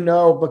where, you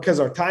know, because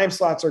our time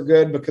slots are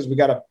good, because we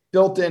got a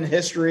built-in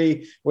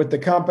history with the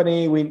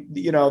company,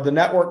 you know, the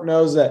network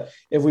knows that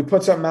if we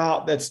put something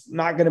out, that's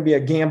not going to be a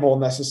gamble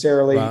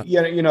necessarily. Right.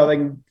 You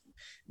know,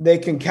 they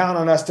can count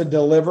on us to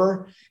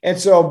deliver. And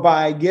so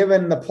by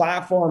giving the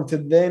platform to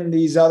then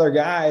these other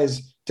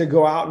guys to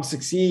go out and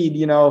succeed,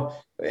 you know,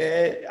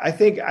 I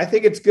think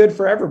it's good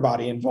for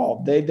everybody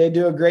involved. They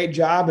do a great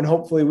job, and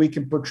hopefully we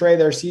can portray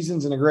their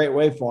seasons in a great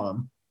way for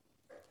them.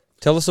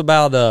 Tell us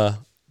about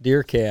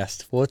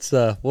DeerCast. What's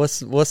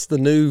the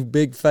new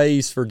big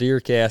phase for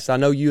DeerCast? I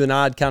know you and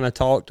I had kind of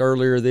talked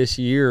earlier this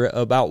year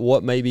about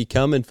what may be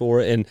coming for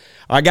it, and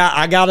I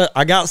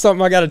got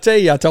something I got to tell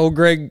you. I told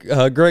Greg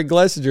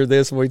Glessinger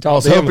this when we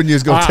talked. I was hoping you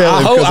was going to tell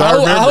him,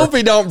 because I hope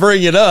he don't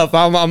bring it up.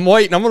 I'm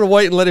waiting. I'm going to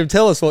wait and let him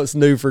tell us what's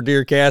new for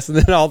DeerCast, and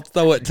then I'll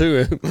throw it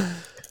to him.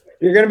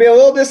 You're going to be a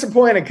little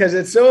disappointed because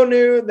it's so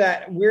new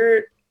that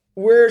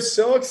we're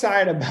so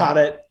excited about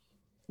it,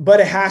 but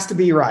it has to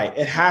be right.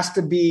 It has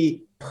to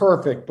be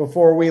perfect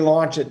before we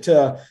launch it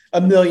to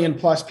 1 million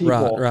plus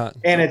people. Right.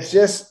 And it's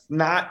just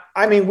not,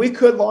 I mean, we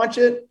could launch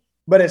it,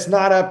 but it's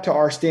not up to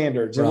our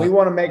standards. And we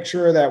want to make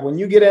sure that when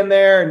you get in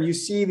there and you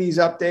see these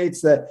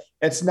updates, that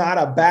it's not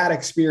a bad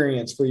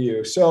experience for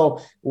you. So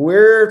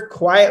we're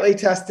quietly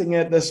testing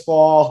it this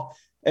fall.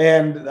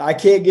 And I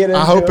can't get into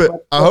it.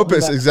 I hope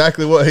it's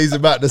exactly what he's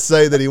about to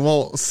say that he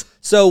wants.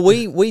 So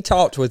we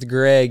talked with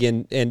Greg,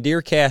 and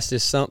DeerCast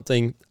is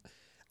something.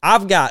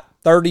 I've got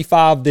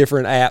 35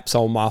 different apps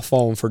on my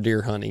phone for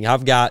deer hunting.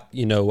 I've got,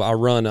 you know, I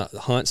run a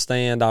Hunt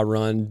Stand, I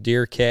run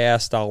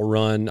DeerCast, I'll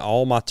run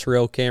all my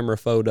trail camera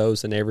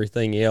photos and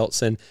everything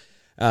else. And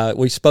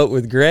we spoke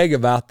with Greg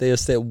about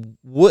this, that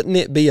wouldn't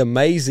it be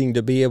amazing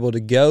to be able to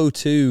go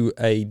to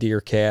a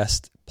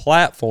DeerCast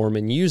platform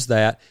and use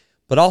that,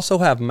 but also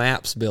have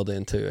maps built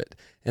into it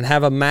and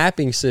have a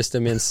mapping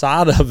system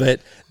inside of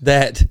it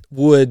that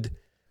would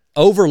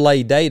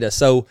overlay data.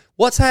 So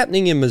what's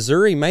happening in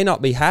Missouri may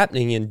not be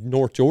happening in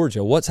North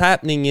Georgia. What's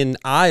happening in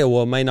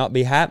Iowa may not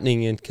be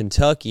happening in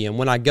Kentucky. And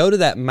when I go to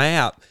that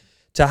map,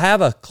 to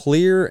have a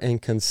clear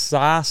and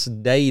concise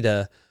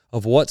data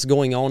of what's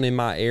going on in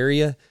my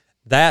area,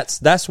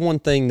 that's one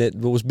thing that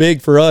was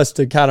big for us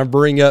to kind of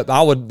bring up.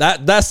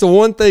 That's the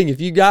one thing, if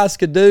you guys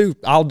could do,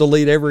 I'll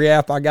delete every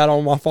app I got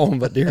on my phone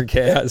but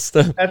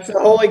DeerCast. That's the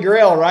holy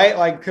grail, right?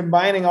 Like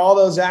combining all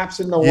those apps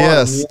into one.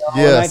 Yes.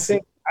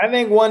 And I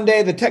think one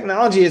day the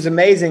technology is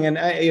amazing, and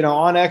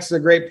OnX is a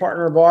great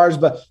partner of ours,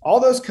 but all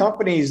those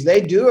companies, they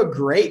do a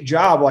great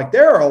job. Like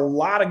there are a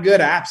lot of good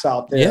apps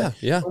out there.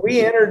 Yeah. When we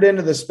entered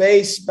into the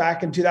space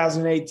back in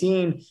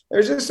 2018.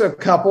 There's just a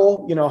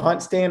couple,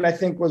 HuntStand, I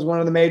think, was one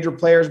of the major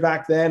players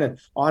back then, and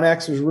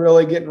OnX was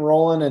really getting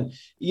rolling, and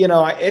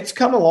it's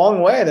come a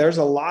long way. There's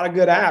a lot of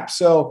good apps.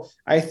 So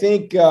I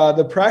think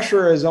the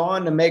pressure is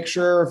on to make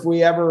sure if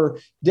we ever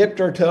dipped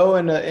our toe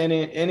into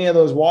any of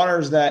those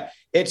waters that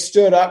it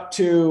stood up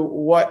to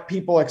what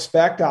people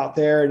expect out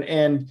there.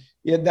 And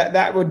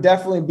that would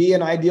definitely be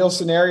an ideal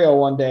scenario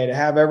one day, to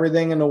have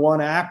everything into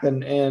one app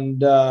and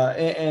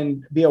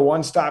be a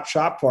one-stop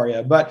shop for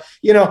you. But,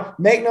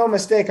 make no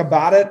mistake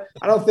about it,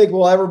 I don't think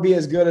we'll ever be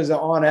as good as the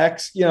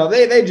OnX.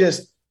 They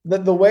just,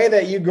 the way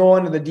that you go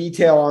into the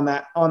detail on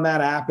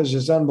that app is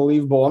just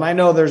unbelievable. And I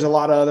know there's a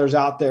lot of others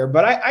out there,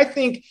 but I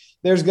think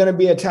there's going to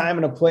be a time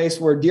and a place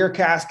where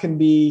DeerCast can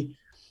be,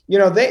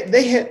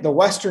 they hit the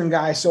Western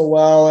guy so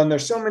well, and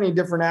there's so many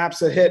different apps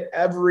that hit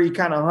every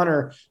kind of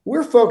hunter.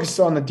 We're focused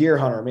on the deer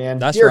hunter, man.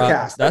 That's DeerCast.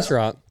 Right. That's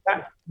right.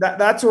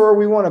 That's where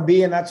we want to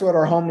be, and that's what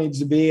our home needs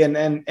to be,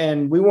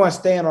 and we want to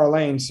stay in our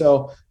lane.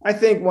 So I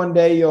think one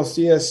day you'll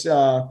see us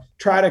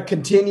try to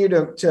continue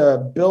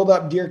to build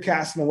up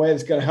DeerCast in a way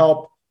that's going to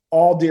help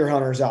all deer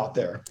hunters out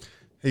there.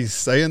 He's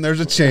saying there's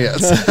a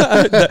chance.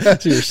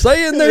 You're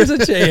saying there's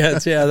a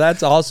chance. Yeah,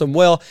 that's awesome.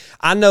 Well,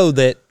 I know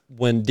that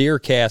when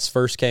DeerCast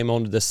first came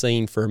onto the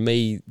scene for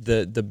me,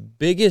 the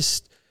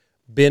biggest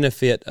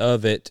benefit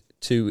of it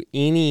to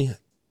any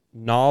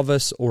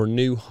novice or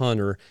new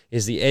hunter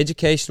is the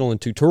educational and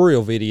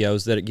tutorial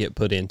videos that get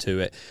put into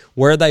it,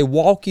 where they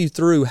walk you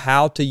through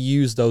how to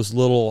use those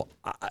little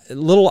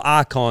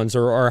icons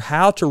or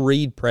how to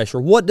read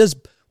pressure. What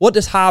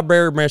does high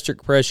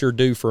barometric pressure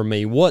do for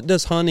me? What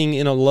does hunting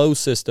in a low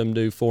system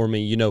do for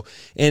me?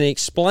 And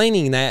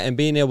explaining that and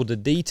being able to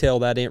detail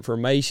that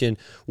information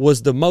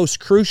was the most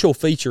crucial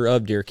feature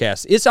of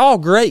DeerCast. It's all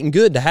great and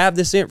good to have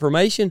this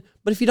information,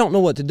 but if you don't know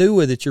what to do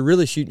with it, you're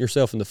really shooting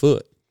yourself in the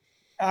foot.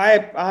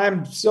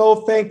 I'm so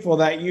thankful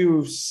that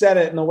you said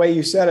it in the way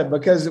you said it,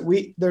 because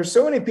there's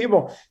so many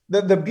people.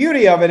 The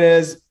beauty of it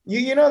is,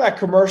 you know that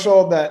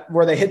commercial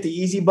where they hit the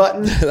easy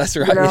button. That's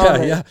right.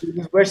 Yeah. You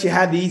just wish you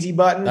had the easy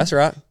button. That's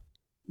right.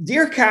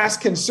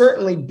 DeerCast can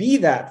certainly be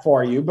that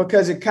for you,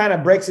 because it kind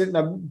of breaks it in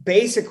a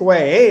basic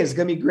way. Hey, it's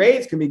going to be great.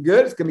 It's going to be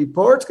good. It's going to be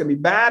poor. It's going to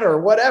be bad, or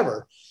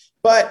whatever.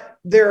 But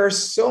there's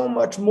so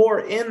much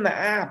more in the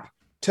app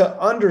to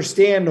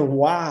understand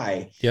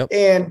why. Yep.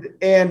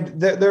 And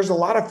there's a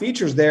lot of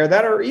features there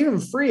that are even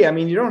free. I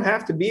mean, you don't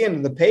have to be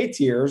into the pay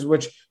tiers,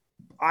 which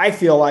I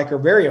feel like are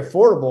very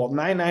affordable,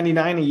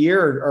 $9.99 a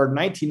year or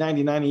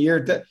 $19.99 a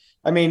year.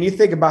 I mean, you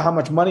think about how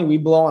much money we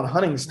blow on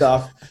hunting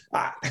stuff.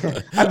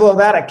 I blow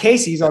that at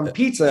Casey's on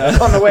pizza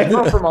on the way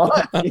home from a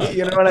hunt.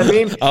 You know what I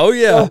mean? Oh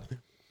yeah. So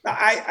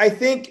I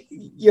think,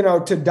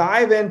 to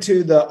dive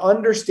into the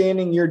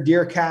understanding your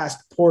DeerCast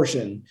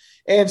portion.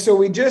 And so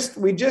we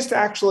just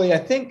actually, I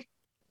think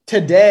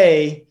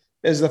today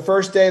is the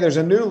first day. There's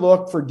a new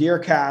look for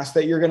DeerCast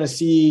that you're going to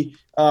see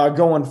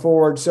going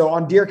forward. So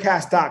on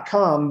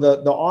DeerCast.com,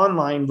 the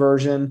online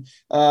version,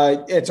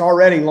 it's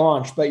already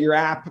launched, but your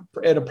app,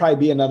 it'll probably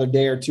be another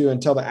day or two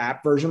until the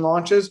app version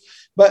launches.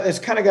 But it's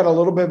kind of got a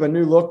little bit of a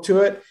new look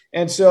to it.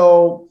 And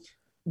so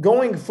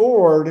going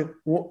forward,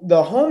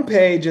 the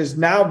homepage is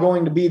now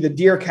going to be the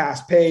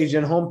DeerCast page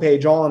and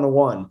homepage all into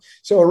one.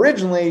 So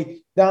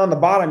originally, down the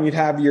bottom, you'd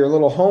have your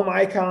little home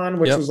icon,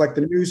 which was like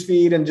the news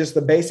feed and just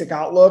the basic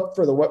outlook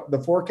for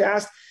the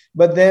forecast.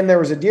 But then there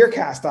was a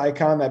DeerCast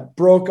icon that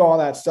broke all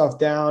that stuff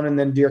down, and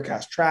then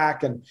DeerCast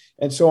track and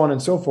so on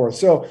and so forth.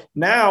 So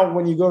now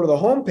when you go to the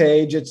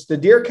homepage, it's the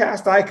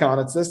DeerCast icon.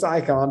 It's this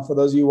icon for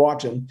those of you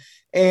watching.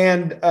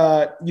 And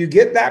you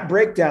get that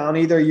breakdown,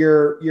 either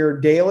your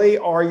daily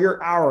or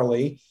your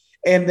hourly.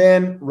 And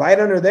then right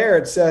under there,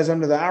 it says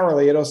under the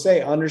hourly, it'll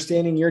say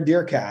understanding your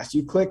DeerCast.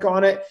 You click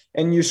on it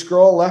and you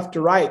scroll left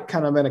to right,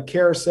 kind of in a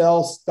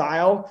carousel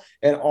style.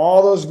 And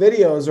all those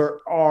videos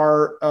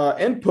are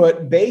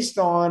input based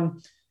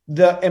on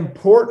the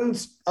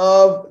importance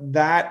of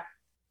that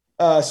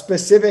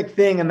specific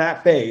thing in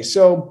that phase.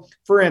 So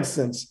for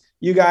instance,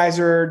 you guys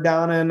are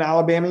down in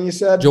Alabama, you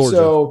said?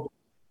 Georgia.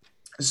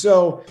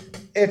 So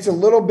it's a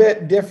little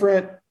bit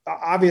different.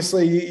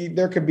 Obviously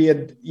there could be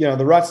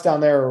the ruts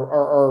down there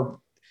are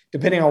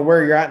depending on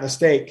where you're at in the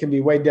state, can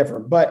be way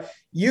different. But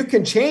you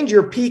can change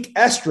your peak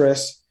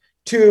estrus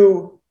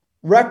to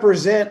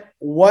represent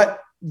what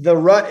the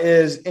rut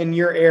is in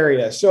your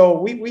area.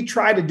 So we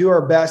try to do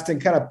our best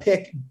and kind of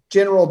pick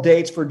general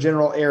dates for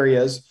general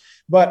areas.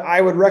 But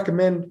I would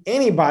recommend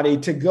anybody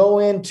to go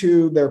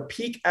into their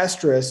peak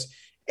estrus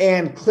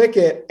and click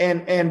it.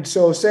 And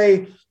so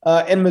say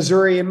in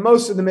Missouri and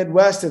most of the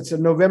Midwest, it's a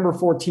November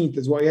 14th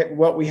is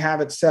what we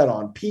have it set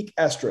on, peak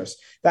estrus.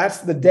 That's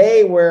the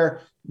day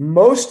where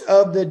most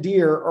of the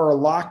deer are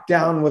locked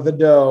down with a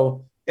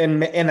doe in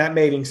that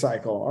mating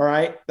cycle. All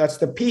right. That's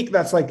the peak.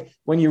 That's like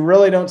when you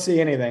really don't see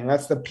anything.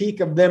 That's the peak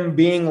of them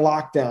being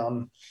locked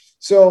down.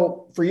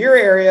 So for your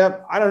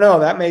area, I don't know,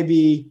 that may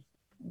be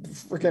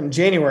freaking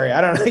January. I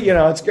don't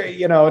know. It's great.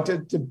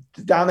 To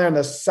down there in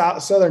the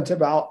southern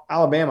tip of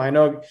Alabama, I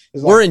know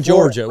we're in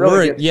Georgia.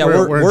 Really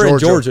we're in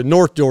Georgia,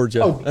 North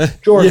Georgia. Oh,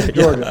 Georgia,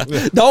 Georgia.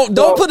 Yeah.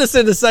 Don't put us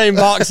in the same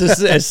box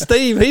as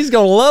Steve. He's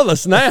going to love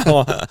us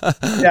now.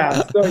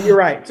 Yeah. So you're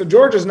right. So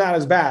Georgia's not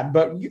as bad,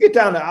 but you get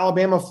down to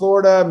Alabama,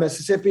 Florida,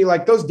 Mississippi,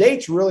 like those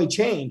dates really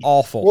change.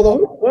 Awful. Well, the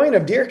whole point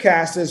of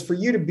DeerCast is for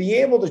you to be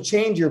able to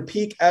change your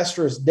peak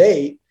estrus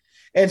date.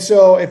 And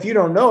so if you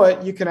don't know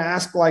it, you can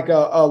ask like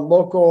a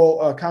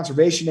local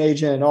conservation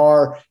agent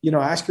or,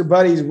 ask your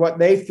buddies what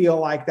they feel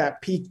like that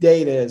peak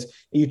date is.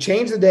 You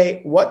change the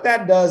date. What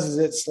that does is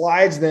it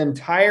slides the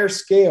entire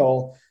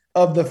scale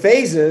of the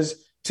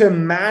phases to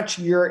match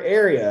your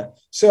area.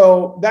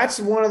 So that's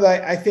one of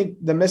I think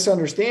the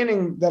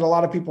misunderstanding that a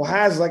lot of people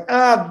has, like,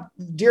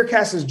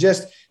 DeerCast is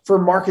just for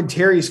Mark and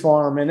Terry's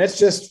farm. And it's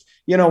just,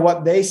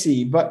 what they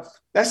see. But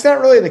that's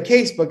not really the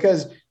case,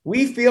 because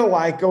we feel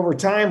like over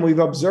time we've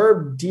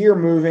observed deer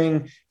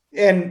moving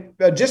in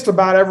just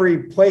about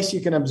every place you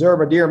can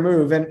observe a deer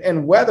move.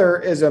 And weather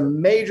is a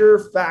major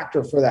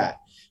factor for that.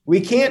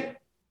 We can't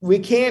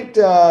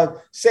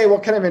say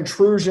what kind of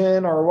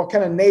intrusion or what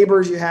kind of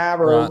neighbors you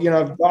have, or, right.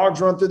 If dogs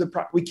run through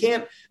we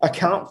can't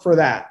account for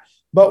that.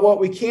 But what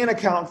we can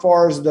account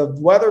for is the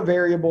weather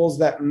variables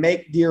that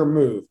make deer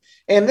move.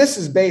 And this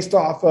is based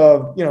off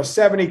of,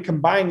 70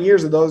 combined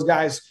years of those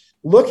guys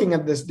looking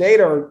at this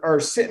data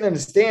or sitting in the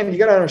stand. You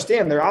got to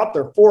understand they're out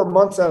there 4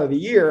 months out of the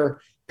year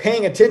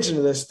paying attention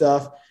to this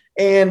stuff.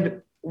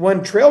 And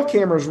when trail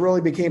cameras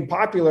really became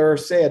popular,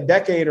 say a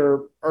decade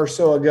or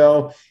so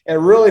ago, it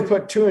really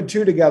put 2 and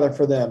 2 together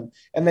for them.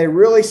 And they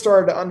really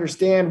started to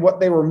understand what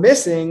they were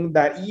missing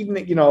that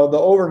evening, the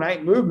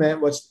overnight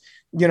movement was,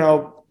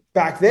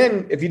 back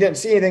then, if you didn't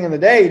see anything in the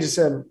day, you just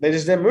said they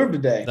just didn't move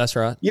today. That's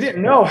right. You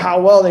didn't know how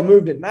well they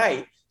moved at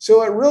night.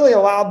 So it really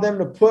allowed them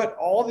to put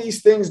all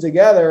these things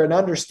together and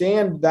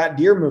understand that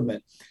deer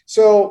movement.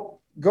 So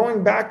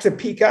going back to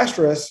peak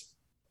estrus,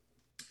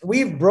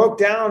 we've broke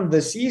down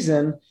the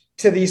season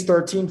to these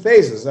 13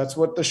 phases. That's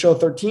what the show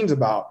 13 is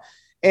about.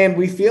 And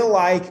we feel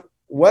like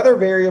weather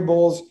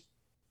variables,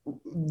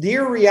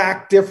 deer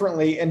react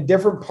differently in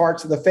different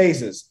parts of the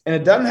phases. And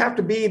it doesn't have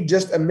to be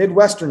just a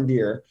Midwestern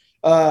deer.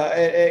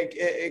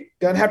 It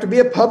doesn't have to be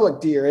a public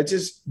deer. It's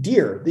just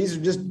deer. These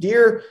are just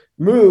deer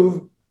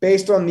move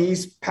based on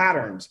these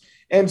patterns.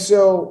 And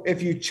so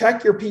if you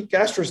check your peak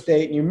estrus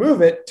date and you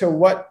move it to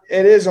what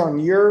it is in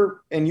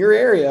your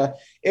area,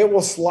 it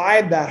will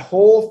slide that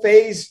whole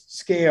phase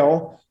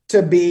scale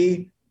to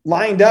be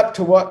lined up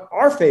to what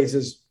our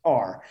phases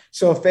are.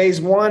 So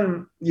phase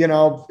 1,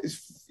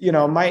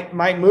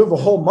 might move a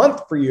whole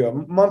month for you, a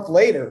month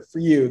later for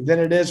you than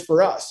it is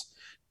for us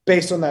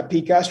based on that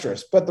peak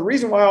estrus. But the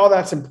reason why all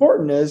that's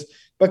important is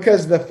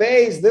because the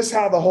phase, this is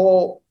how the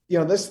whole,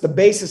 this is the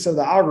basis of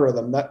the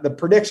algorithm, that the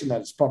prediction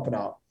that it's pumping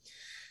out.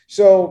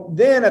 So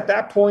then at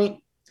that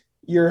point,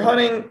 you're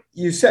hunting,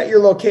 you set your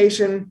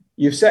location,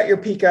 you set your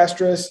peak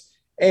estrus,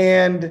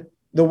 and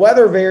the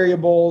weather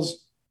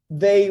variables,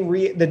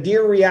 the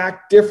deer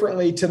react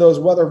differently to those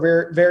weather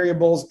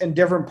variables in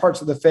different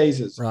parts of the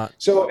phases. Right.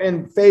 So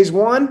in phase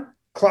 1,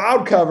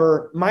 cloud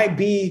cover might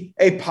be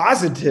a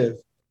positive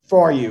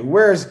for you.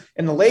 Whereas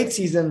in the late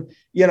season,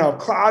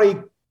 cloudy,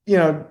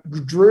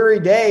 dreary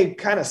day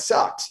kind of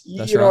sucks.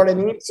 You know what I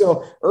mean?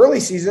 So early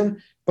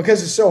season,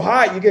 because it's so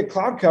hot, you get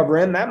cloud cover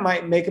in, that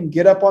might make them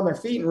get up on their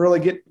feet and really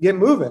get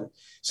moving.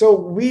 So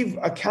we've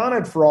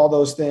accounted for all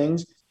those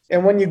things.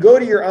 And when you go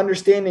to your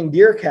Understanding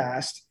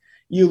DeerCast,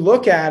 you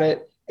look at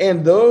it,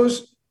 and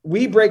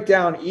we break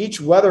down each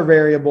weather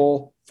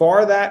variable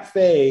for that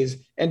phase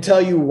and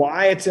tell you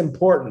why it's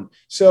important.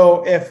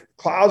 So if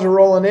clouds are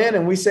rolling in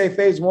and we say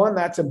phase 1,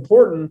 that's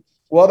important.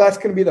 Well, that's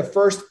going to be the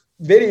first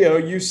video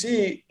you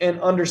see in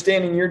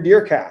Understanding your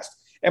DeerCast.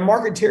 And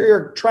Mark and Terry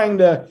are trying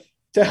to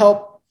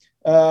help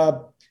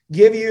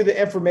give you the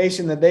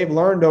information that they've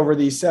learned over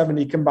these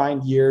 70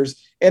 combined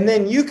years. And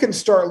then you can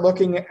start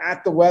looking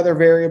at the weather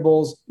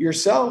variables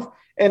yourself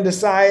and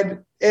decide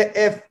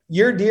if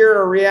your deer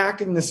are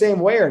reacting the same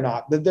way or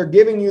not, that they're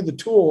giving you the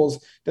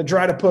tools to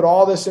try to put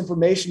all this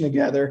information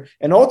together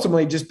and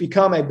ultimately just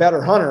become a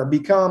better hunter,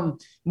 become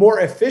more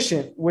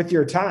efficient with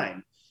your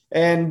time.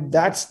 And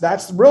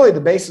that's really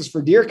the basis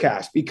for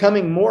DeerCast,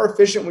 becoming more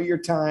efficient with your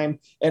time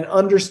and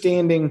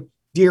understanding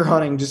deer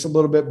hunting just a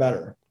little bit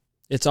better.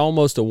 It's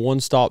almost a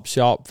one-stop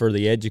shop for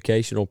the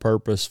educational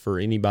purpose for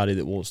anybody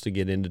that wants to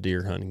get into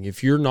deer hunting.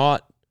 If you're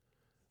not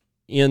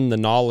in the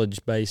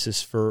knowledge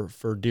basis for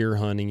deer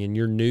hunting and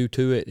you're new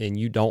to it and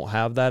you don't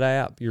have that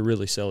app, you're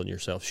really selling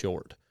yourself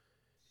short.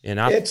 And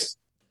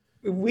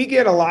we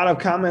get a lot of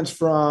comments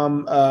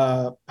from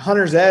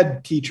hunter's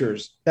ed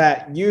teachers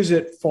that use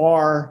it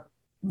for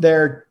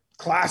their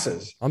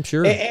classes. I'm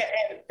sure. And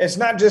it's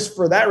not just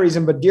for that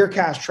reason, but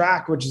DeerCast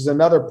Track, which is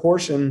another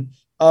portion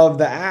of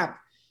the app,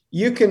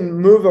 you can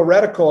move a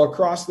reticle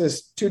across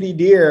this 2D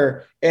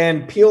deer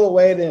and peel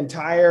away the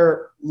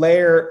entire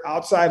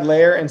outside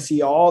layer, and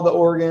see all the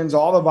organs,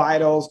 all the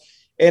vitals.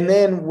 And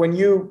then when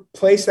you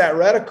place that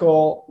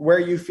reticle where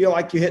you feel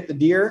like you hit the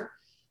deer,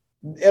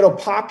 it'll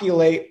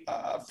populate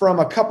from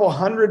a couple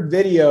hundred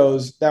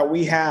videos that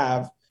we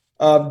have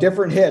of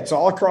different hits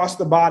all across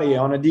the body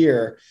on a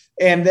deer.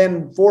 And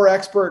then 4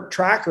 expert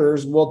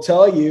trackers will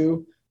tell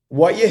you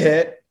what you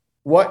hit,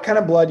 what kind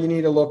of blood you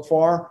need to look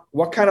for,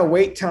 what kind of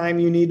wait time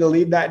you need to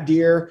leave that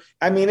deer.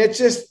 I mean,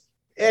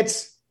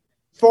 it's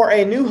for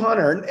a new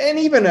hunter and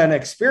even an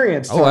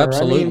experienced hunter.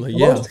 Absolutely.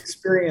 Most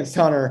experienced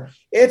hunter,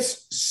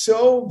 it's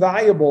so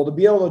valuable to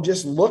be able to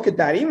just look at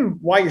that. Even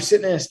while you're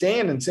sitting in a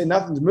stand and say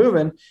nothing's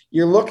moving,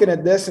 you're looking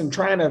at this and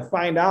trying to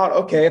find out,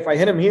 okay, if I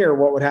hit him here,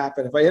 what would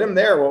happen? If I hit him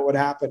there, what would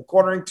happen?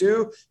 Quartering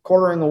to,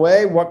 quartering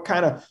away, what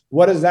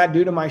does that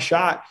do to my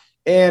shot?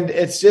 And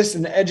it's just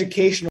an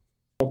educational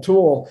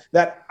tool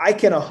that I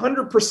can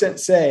 100%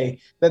 say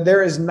that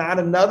there is not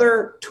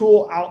another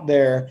tool out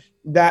there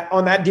that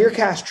on that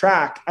DeerCast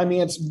Track. I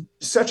mean, it's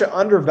such an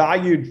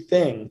undervalued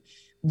thing.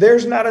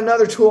 There's not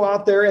another tool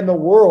out there in the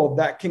world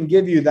that can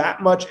give you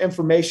that much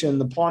information in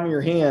the palm of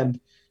your hand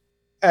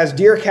as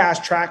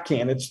DeerCast Track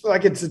can. It's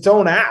like it's its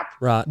own app,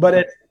 right?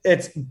 But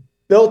it's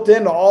built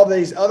into all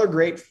these other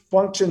great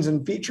functions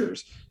and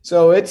features.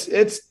 So it's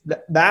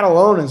that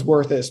alone is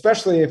worth it,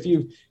 especially if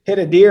you hit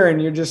a deer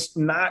and you're just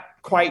not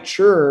quite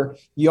sure.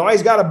 You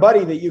always got a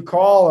buddy that you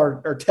call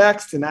or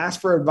text and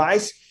ask for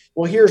advice.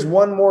 Well, here's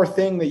one more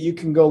thing that you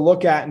can go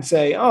look at and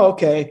say, oh,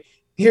 okay,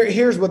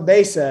 here's what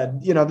they said.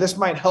 You know, this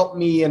might help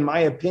me in my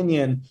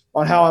opinion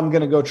on how I'm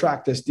going to go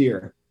track this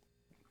deer.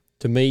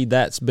 To me,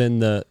 that's been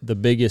the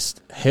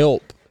biggest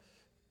help,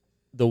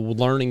 the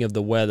learning of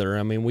the weather.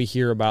 I mean, we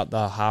hear about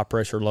the high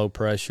pressure, low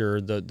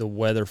pressure, the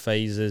weather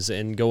phases,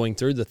 and going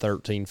through the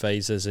 13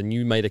 phases. And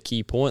you made a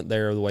key point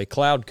there, the way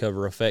cloud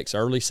cover affects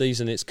early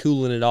season. It's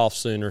cooling it off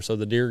sooner, so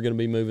the deer are going to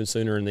be moving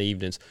sooner in the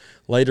evenings.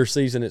 Later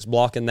season, it's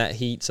blocking that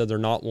heat, so they're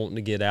not wanting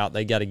to get out.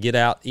 They got to get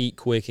out, eat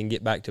quick, and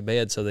get back to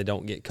bed so they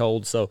don't get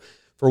cold. So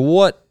for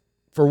what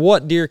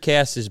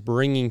DeerCast is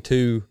bringing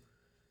to,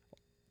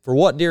 for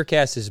what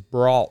DeerCast has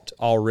brought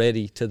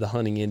already to the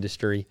hunting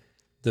industry,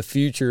 the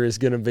future is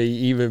going to be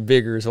even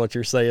bigger, is what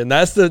you're saying.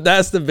 That's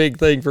the big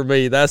thing for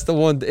me. That's the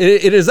one.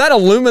 Is that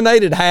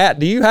illuminated hat?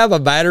 Do you have a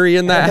battery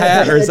in that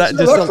hat, or is that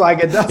just looks like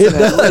it? Doesn't it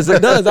does.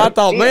 It does. I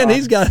thought, man,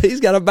 he's got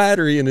a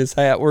battery in his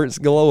hat where it's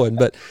glowing.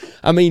 But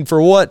I mean,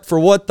 for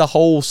what the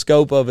whole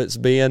scope of it's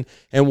been,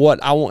 and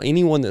what I want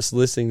anyone that's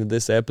listening to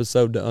this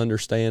episode to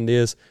understand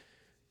is,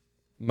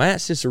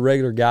 Matt's just a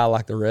regular guy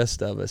like the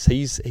rest of us.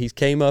 He's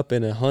came up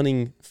in a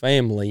hunting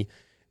family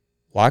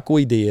like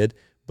we did,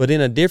 but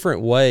in a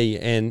different way,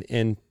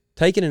 and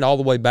taking it all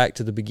the way back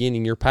to the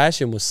beginning. Your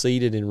passion was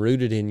seeded and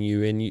rooted in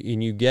you, and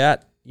you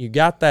got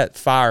that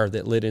fire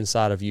that lit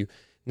inside of you.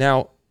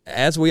 Now,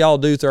 as we all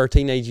do through our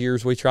teenage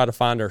years, we try to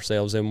find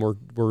ourselves, and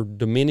we're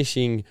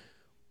diminishing,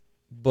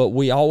 but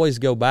we always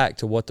go back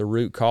to what the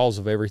root cause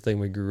of everything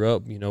we grew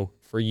up. You know,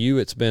 for you,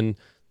 it's been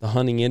the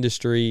hunting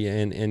industry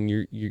and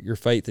your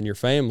faith in your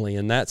family,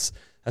 and that's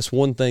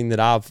one thing that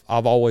I've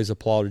always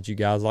applauded you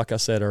guys. Like I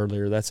said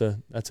earlier, that's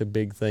a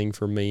big thing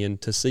for me,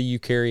 and to see you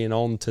carrying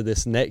on to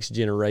this next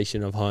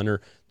generation of hunter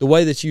the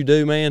way that you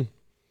do, man,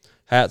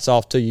 hats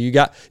off to you.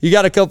 You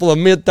got a couple of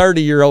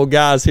mid-30-year-old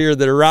guys here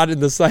that are right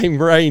in the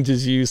same range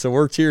as you, so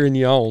we're cheering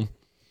you on.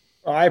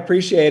 I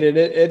appreciate it.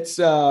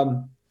 It's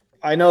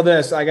I know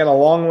this. I got a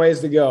long ways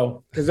to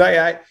go, because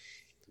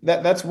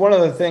that's one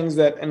of the things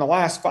that in the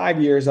last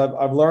 5 years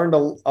I've learned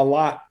a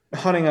lot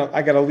hunting.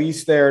 I got a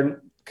lease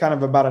there, kind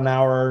of about an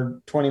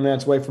hour, 20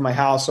 minutes away from my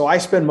house. So I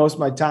spend most of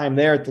my time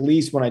there at the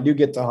lease when I do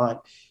get to hunt.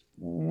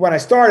 When I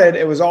started,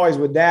 it was always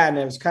with Dad, and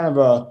it was kind of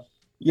a,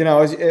 you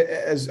know,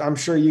 as I'm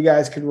sure you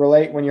guys can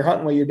relate, when you're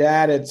hunting with your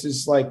dad, it's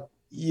just like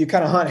you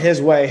kind of hunt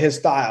his way, his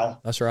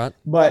style. That's right.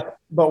 But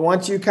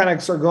once you kind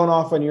of start going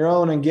off on your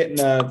own and getting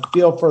a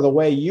feel for the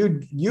way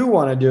you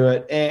want to do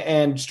it,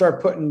 and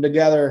start putting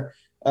together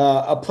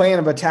a plan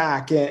of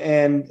attack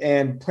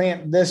and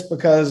plant this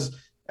because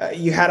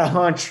you had a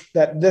hunch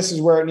that this is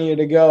where it needed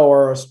to go,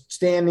 or a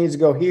stand needs to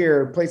go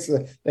here, place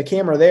the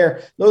camera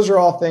there. Those are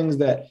all things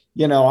that,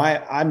 you know,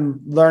 I'm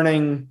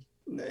learning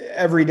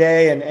every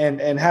day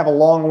and have a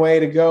long way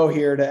to go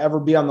here to ever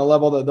be on the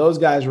level that those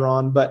guys are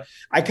on. But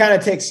I kind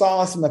of take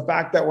solace in the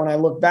fact that when I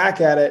look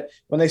back at it,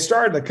 when they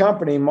started the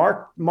company,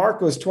 Mark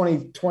was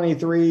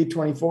 23,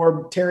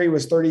 24, Terry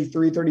was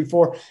 33,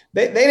 34.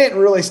 They didn't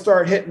really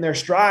start hitting their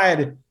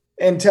stride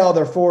until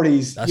their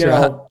 40s, That's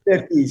right.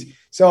 50s.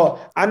 So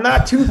I'm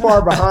not too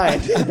far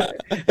behind.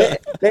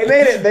 They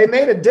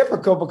made it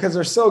difficult because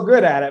they're so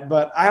good at it,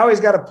 but I always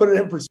got to put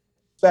it in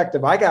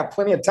perspective. I got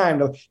plenty of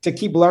time to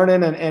keep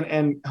learning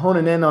and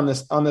honing in on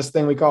this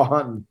thing we call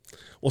hunting.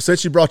 Well,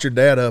 since you brought your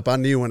dad up, I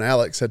knew when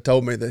Alex had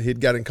told me that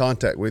he'd got in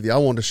contact with you. I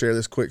wanted to share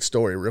this quick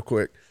story real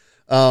quick.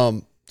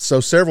 So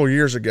several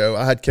years ago,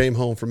 I had came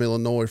home from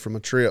Illinois from a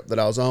trip that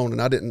I was on,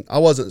 and I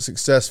wasn't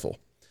successful.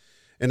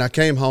 And I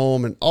came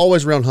home, and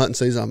always around hunting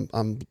season,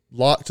 I'm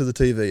locked to the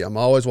TV. I'm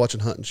always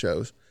watching hunting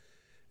shows.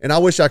 And I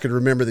wish I could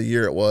remember the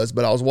year it was,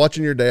 but I was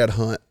watching your dad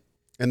hunt,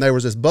 and there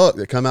was this buck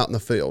that come out in the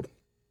field.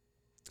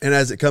 And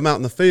as it come out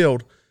in the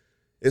field,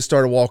 it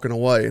started walking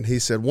away. And he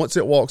said, once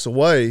it walks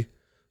away,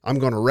 I'm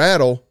going to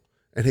rattle.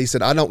 And he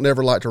said, I don't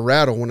never like to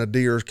rattle when a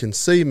deer can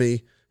see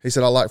me. He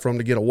said, I like for him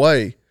to get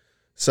away.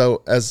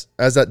 So as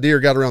that deer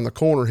got around the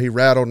corner, he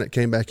rattled and it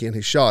came back in.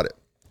 He shot it.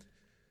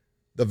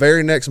 The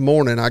very next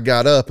morning, I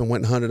got up and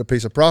went and hunted a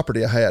piece of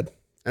property I had.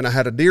 And I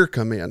had a deer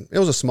come in. It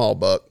was a small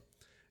buck.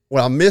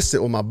 Well, I missed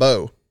it with my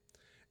bow.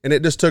 And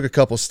it just took a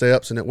couple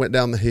steps and it went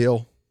down the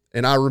hill.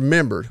 And I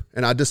remembered,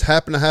 and I just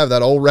happened to have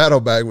that old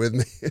rattle bag with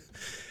me.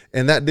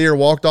 And that deer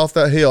walked off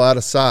that hill out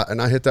of sight,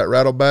 and I hit that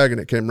rattle bag,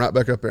 and it came right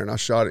back up there, and I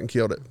shot it and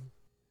killed it.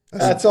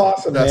 That's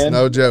awesome, man. That's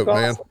no joke,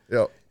 man. Awesome.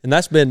 Yep. And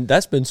that's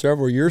been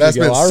several years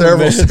ago.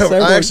 Been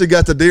several. I actually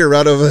got the deer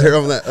right over there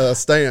on that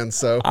stand.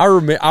 So I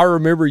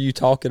remember you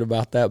talking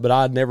about that, but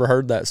I'd never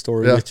heard that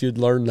story. Yeah. That you'd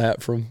learned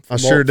that from I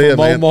sure did,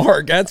 man.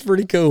 Mark. That's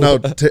pretty cool. No,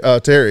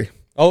 Terry.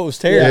 Oh, it was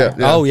Terry. Yeah.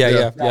 Oh,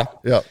 yeah.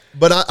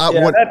 But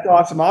that's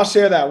awesome. I'll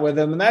share that with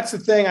him. And that's the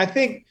thing. I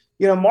think,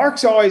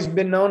 Mark's always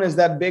been known as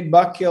that big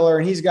buck killer,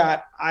 and he's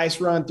got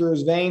ice running through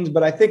his veins.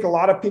 But I think a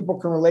lot of people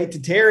can relate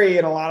to Terry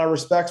in a lot of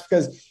respects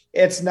because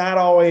it's not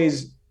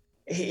always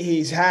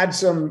he's had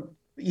some,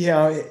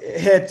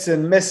 hits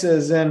and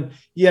misses, and,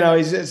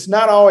 it's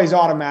not always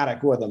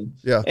automatic with him.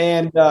 Yeah.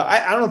 And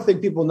I don't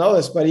think people know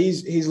this, but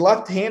he's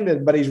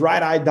left-handed, but he's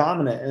right-eye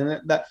dominant.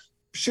 And that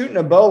shooting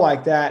a bow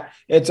like that,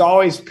 it's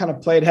always kind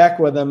of played heck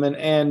with him.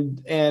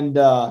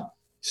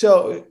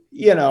 So,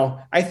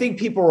 I think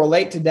people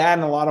relate to Dad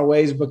in a lot of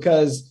ways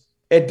because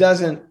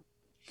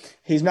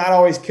he's not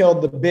always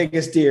killed the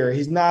biggest deer.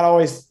 He's not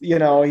always, he's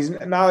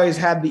not always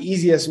had the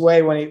easiest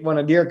way when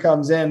a deer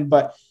comes in,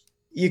 but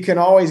you can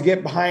always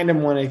get behind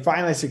him when he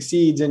finally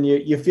succeeds, and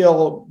you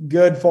feel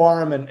good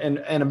for him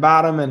and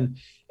about him.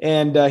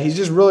 And he's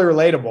just really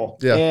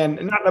relatable. Yeah.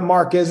 And not that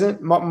Mark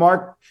isn't.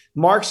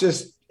 Mark's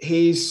just,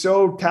 he's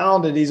so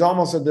talented. He's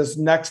almost at this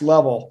next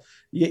level.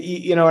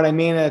 You know what I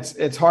mean?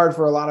 It's hard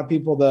for a lot of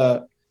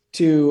people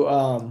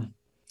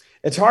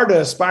it's hard to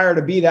aspire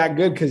to be that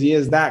good because he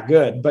is that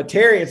good. But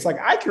Terry, it's like,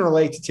 I can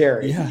relate to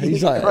Terry. Yeah,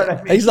 he's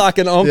like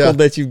an uncle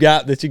that you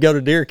go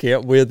to deer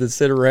camp with and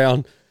sit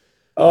around.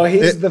 Oh,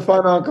 he's the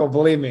fun uncle,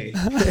 believe me.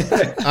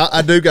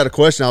 I do got a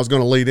question. I was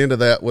going to lead into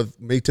that with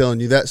me telling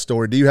you that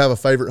story. Do you have a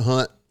favorite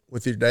hunt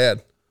with your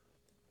dad?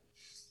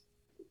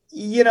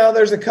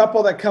 There's a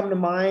couple that come to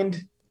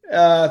mind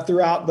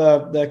throughout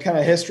the kind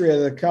of history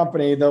of the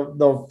company.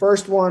 The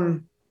first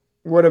one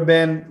would have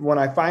been when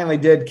I finally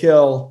did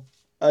kill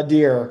a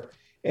deer.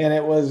 And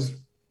it was,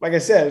 like I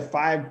said,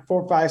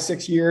 4, 5,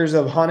 6 years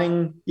of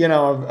hunting,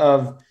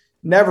 of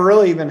never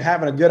really even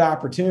having a good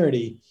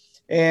opportunity.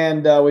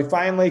 And we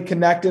finally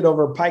connected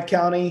over Pike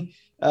County,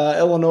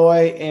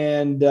 Illinois,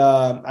 and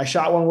I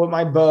shot one with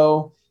my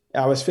bow.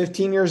 I was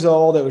 15 years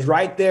old. It was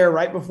right there,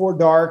 right before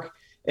dark.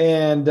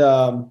 And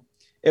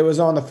it was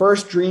on the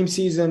first Dream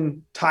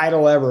Season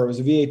title ever. It was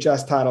a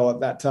VHS title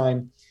at that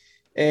time.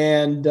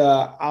 And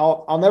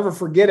I'll never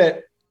forget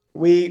it.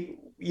 We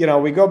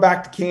go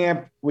back to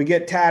camp. We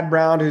get Tad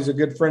Brown, who's a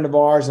good friend of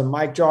ours, and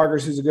Mike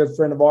Joggers, who's a good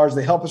friend of ours.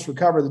 They help us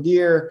recover the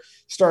deer.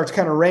 Starts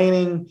kind of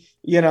raining.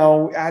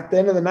 At the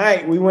end of the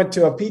night, we went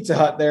to a Pizza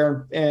Hut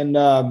there, and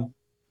I'm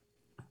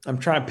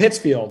trying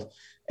Pittsfield.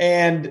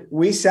 And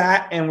we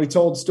sat and we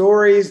told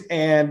stories,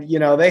 and,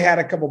 they had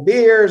a couple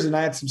beers and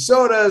I had some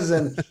sodas,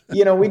 and,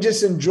 we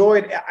just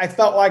enjoyed. I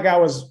felt like I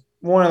was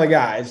one of the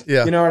guys,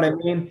 yeah. You know what I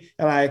mean?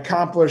 And I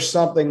accomplished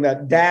something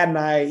that Dad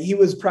and he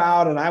was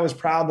proud, and I was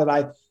proud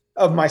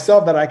of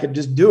myself that I could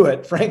just do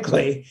it,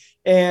 frankly.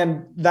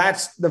 And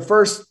that's the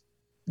first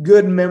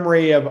good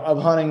memory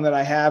of hunting that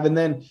I have. And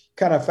then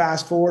kind of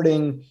fast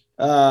forwarding,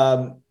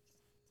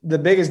 the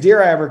biggest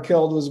deer I ever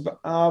killed was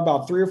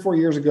about 3 or 4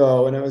 years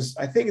ago. And it was,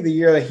 I think, the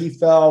year that he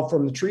fell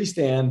from the tree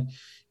stand,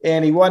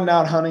 and he wasn't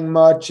out hunting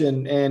much.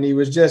 And he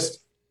was just,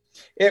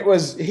 we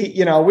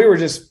were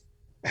just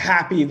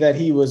happy that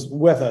he was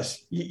with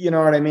us. You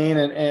know what I mean?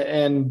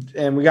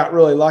 And we got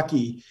really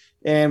lucky.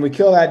 And we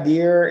kill that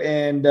deer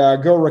and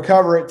go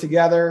recover it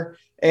together,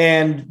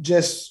 and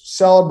just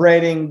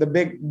celebrating the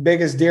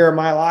biggest deer of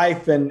my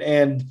life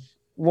and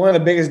one of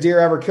the biggest deer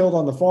ever killed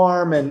on the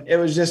farm. And it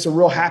was just a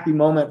real happy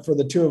moment for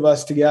the two of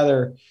us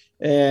together.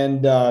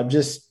 And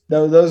just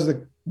those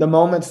are the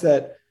moments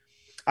that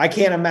I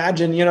can't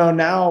imagine,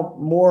 now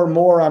more and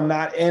more I'm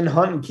not in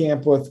hunting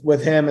camp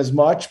with him as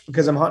much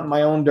because I'm hunting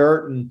my own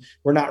dirt and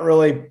we're not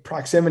really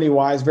proximity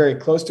wise very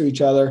close to each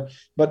other.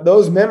 But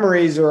those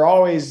memories are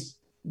always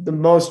the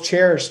most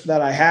cherished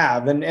that I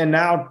have. And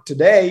now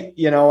today,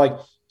 like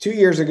 2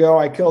 years ago,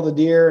 I killed a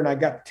deer and I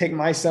got to take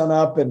my son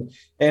up and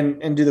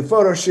do the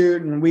photo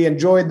shoot, and we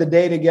enjoyed the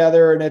day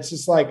together. And it's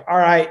just like, all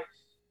right,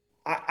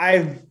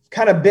 I've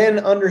kind of been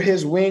under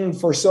his wing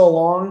for so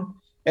long.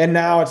 And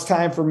now it's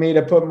time for me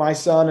to put my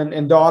son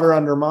and daughter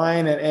under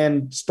mine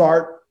and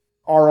start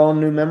our own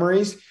new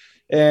memories.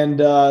 And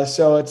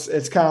so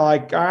it's kind of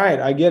like, all right,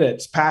 I get it.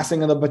 It's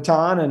passing of the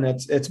baton, and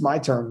it's my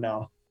turn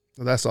now.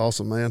 That's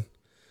awesome, man.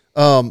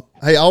 Hey,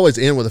 I always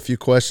end with a few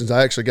questions.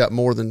 I actually got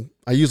more than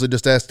I usually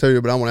just ask two,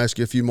 but I want to ask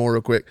you a few more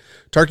real quick.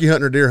 Turkey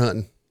hunting or deer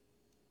hunting?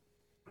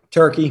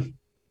 Turkey.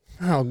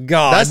 Oh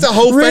God! That's the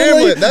whole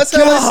family. That's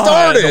how it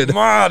started.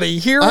 Almighty.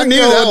 Here I we knew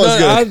go. that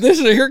was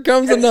good. Here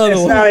comes another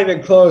it's one. Not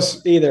even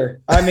close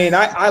either. I mean,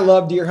 I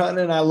love deer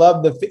hunting, and I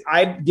love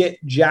I get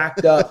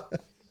jacked up,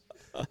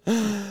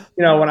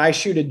 when I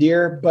shoot a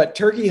deer. But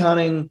turkey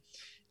hunting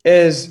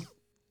is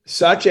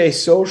such a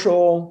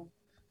social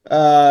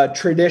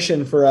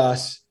tradition for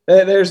us.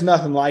 There's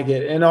nothing like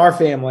it in our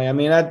family. I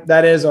mean,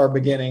 that is our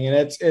beginning,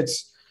 and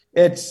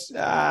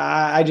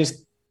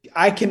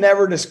I can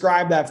never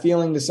describe that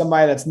feeling to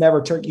somebody that's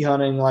never turkey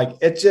hunting. Like,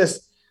 it's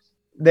just,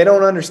 they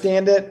don't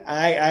understand it.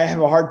 I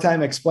have a hard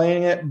time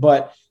explaining it,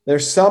 but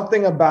there's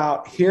something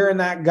about hearing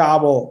that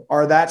gobble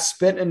or that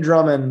spit and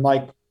drumming,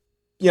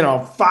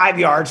 5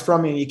 yards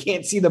from you. You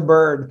can't see the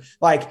bird.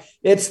 Like,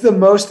 it's the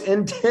most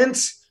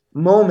intense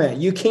moment.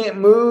 You can't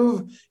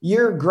move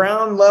your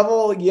ground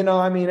level.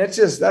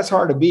 That's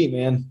hard to beat,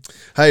 man.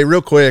 Hey,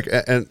 real quick,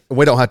 and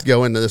we don't have to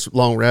go into this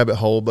long rabbit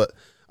hole, but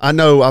I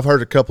know I've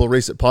heard a couple of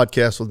recent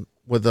podcasts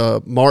with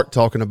Mark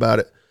talking about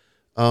it,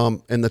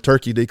 and the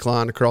turkey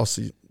decline across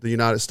the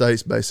United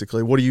States,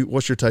 basically.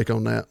 What's your take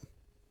on that?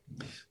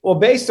 Well,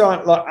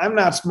 look, I'm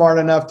not smart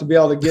enough to be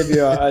able to give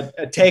you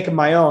a take of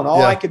my own.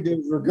 All I could do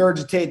is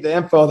regurgitate the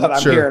info that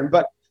I'm hearing.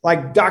 But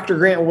like Dr.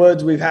 Grant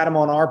Woods, we've had him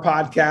on our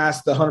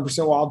podcast, the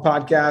 100% Wild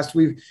podcast.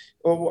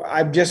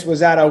 I just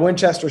was at a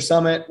Winchester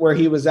Summit where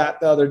he was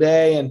at the other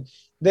day, and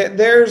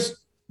there's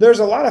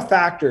a lot of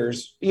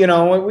factors.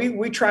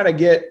 We try to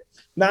get,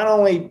 not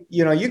only,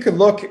 you could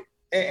look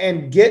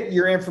and get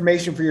your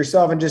information for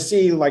yourself and just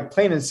see, like,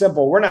 plain and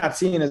simple, we're not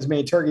seeing as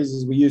many turkeys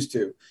as we used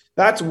to.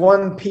 That's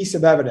one piece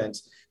of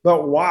evidence.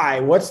 But why?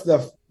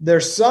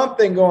 There's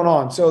something going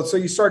on. So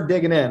you start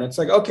digging in. It's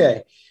like,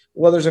 okay,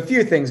 well, there's a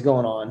few things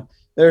going on.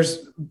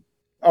 There's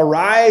a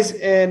rise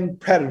in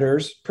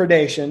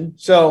predation.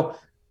 So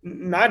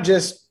not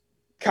just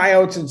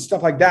coyotes and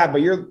stuff like that,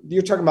 but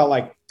you're talking about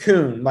like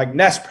coon, like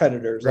nest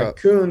predators. Right. Like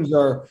coons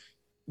are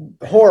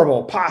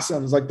horrible,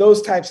 possums, like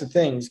those types of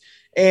things.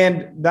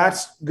 And that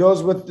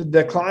goes with the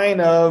decline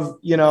of,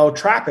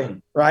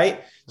 trapping,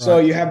 right? So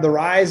you have the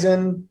rise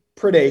in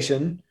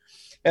predation.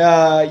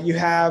 You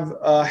have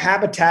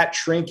habitat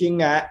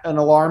shrinking at an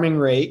alarming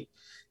rate.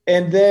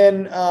 And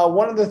then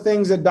one of the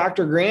things that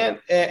Dr. Grant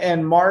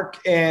and Mark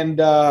and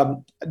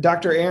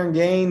Dr. Aaron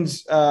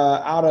Gaines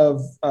out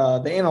of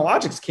the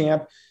Analogics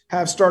camp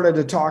have started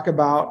to talk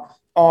about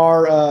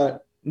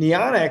are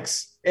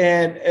neonics.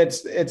 And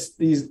it's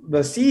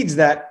the seeds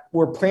that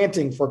we're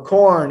planting for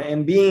corn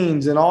and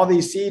beans and all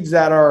these seeds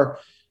that are,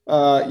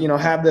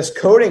 have this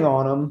coating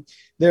on them.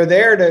 They're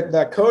there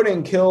that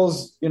coating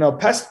kills,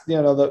 pests,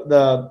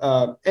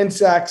 the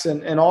insects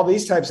and all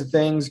these types of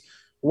things.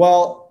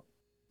 Well,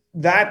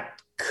 that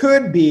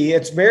could be,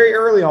 it's very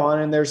early on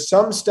and there's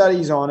some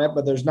studies on it,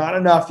 but there's not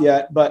enough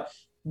yet, but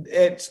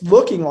it's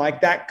looking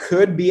like that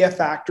could be a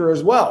factor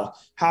as well.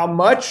 How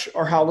much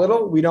or how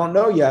little, we don't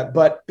know yet,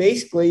 but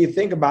basically you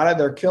think about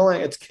it,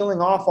 it's killing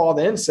off all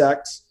the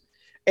insects,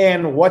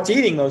 and what's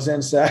eating those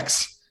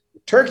insects?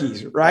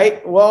 Turkeys,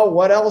 right? Well,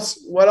 what else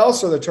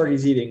are the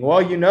turkeys eating? Well,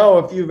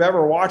 if you've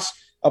ever watched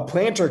a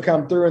planter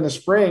come through in the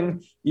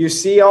spring, you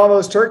see all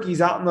those turkeys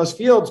out in those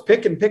fields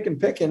picking,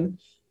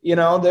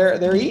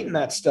 they're eating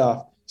that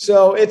stuff.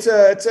 So it's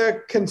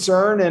a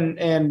concern,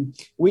 and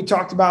we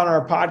talked about on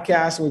our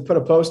podcast, and we put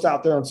a post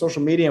out there on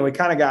social media, and we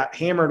kind of got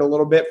hammered a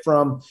little bit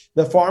from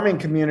the farming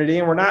community,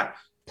 and we're not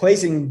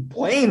placing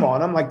blame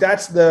on them. Like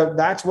that's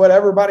what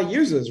everybody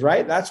uses,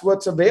 right? That's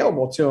what's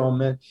available to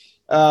them. And,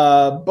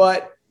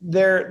 but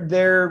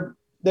there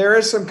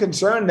is some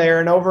concern there.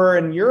 And over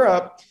in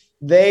Europe,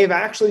 they've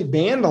actually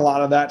banned a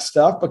lot of that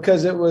stuff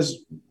because it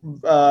was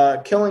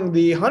killing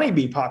the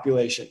honeybee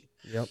population.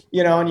 Yep.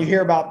 And you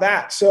hear about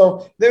that.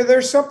 So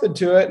there's something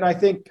to it. And I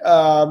think,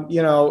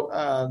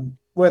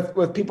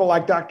 with people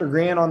like Dr.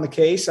 Grant on the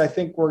case, I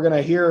think we're going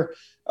to hear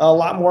a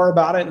lot more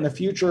about it in the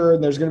future.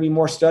 And there's going to be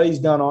more studies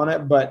done on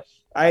it. But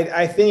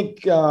I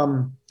think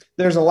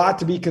there's a lot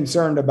to be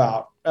concerned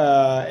about.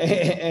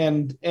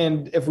 And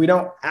if we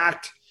don't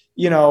act,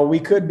 we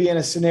could be in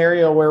a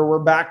scenario where we're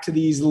back to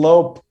these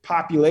low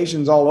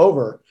populations all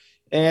over.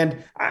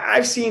 And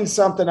I've seen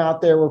something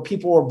out there where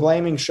people were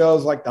blaming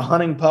shows like The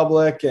Hunting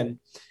Public and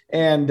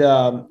And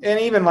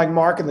even like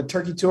Mark and the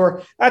turkey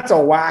tour, that's a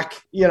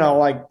whack,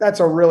 like that's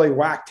a really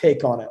whack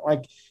take on it.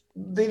 Like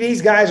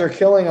these guys are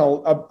killing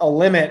a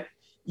limit,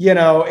 in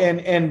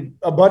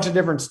a bunch of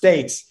different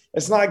states.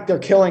 It's not like they're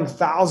killing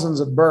thousands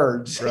of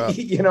birds. Right.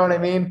 You know what I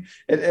mean?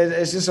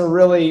 It's just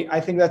I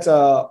think that's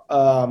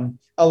a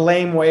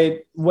lame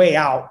way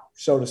out,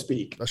 so to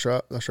speak. That's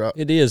right.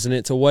 It is. And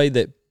it's a way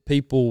that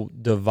people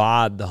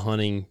divide the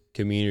hunting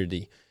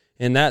community.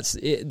 And that's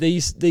it,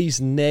 these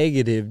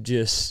negative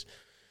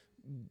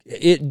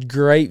it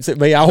grates at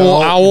me. I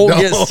won't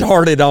get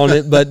started on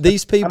it, but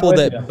these people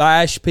that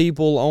bash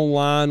people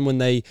online when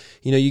they,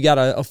 you got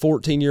a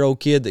 14-year-old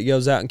kid that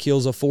goes out and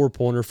kills a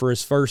 4-pointer for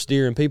his first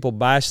deer, and people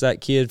bash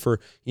that kid for,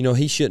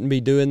 he shouldn't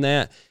be doing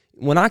that.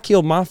 When I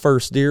killed my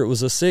first deer, it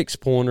was a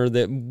 6-pointer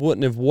that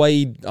wouldn't have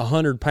weighed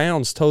 100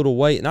 pounds total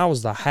weight, and I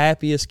was the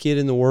happiest kid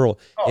in the world.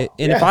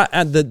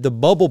 If the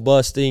bubble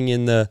busting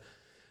and I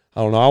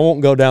don't know, I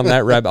won't go down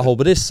that rabbit hole,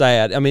 but it's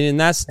sad. I mean, and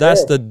that's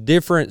the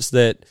difference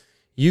that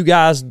you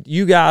guys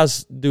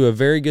do a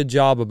very good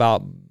job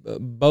about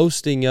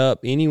boasting up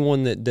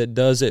anyone that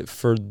does it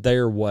for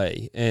their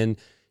way. And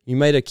you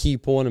made a key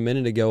point a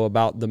minute ago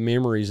about the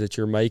memories that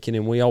you're making.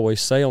 And we always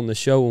say on the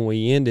show when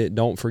we end it,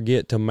 don't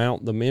forget to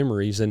mount the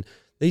memories. And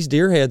these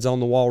deer heads on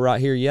the wall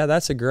right here, yeah,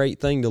 that's a great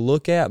thing to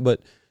look at.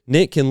 But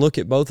Nick can look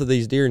at both of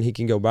these deer and he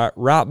can go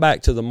right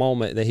back to the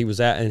moment that he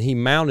was at, and he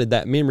mounted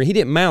that memory. He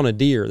didn't mount a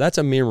deer. That's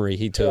a memory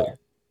he took. Yeah.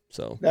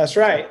 So that's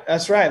right.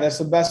 That's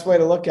the best way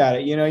to look at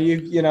it.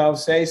 You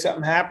say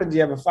something happens,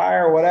 you have a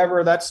fire or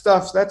whatever, that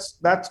stuff,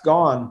 that's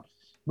gone,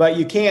 but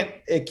you can't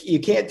take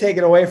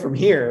it away from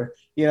here,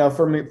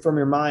 from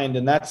your mind.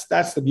 And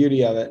that's the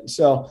beauty of it.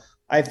 So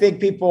I think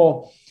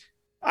people,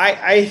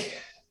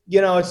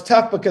 it's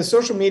tough because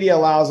social media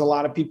allows a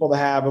lot of people to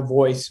have a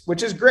voice,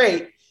 which is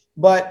great,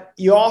 but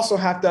you also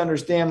have to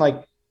understand,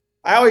 like,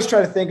 I always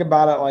try to think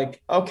about it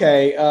like,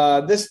 okay,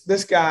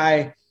 this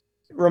guy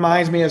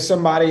reminds me of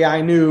somebody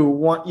I knew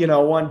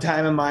one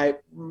time in my,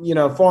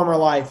 former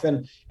life.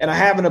 And I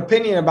have an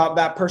opinion about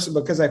that person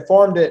because I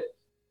formed it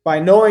by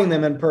knowing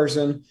them in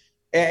person.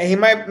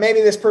 And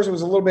maybe this person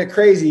was a little bit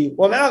crazy.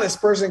 Well, now this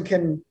person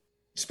can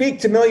speak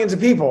to millions of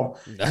people.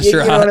 That's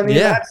right. You know what I mean?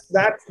 Yeah.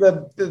 That's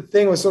the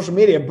thing with social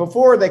media.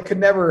 Before they could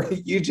never,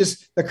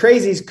 the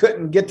crazies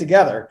couldn't get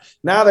together.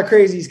 Now the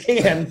crazies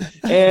can.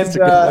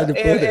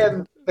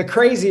 And the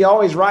crazy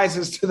always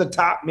rises to the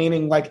top,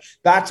 meaning like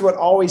that's what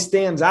always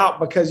stands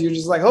out because you're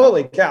just like,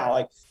 holy cow,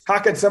 like how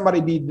could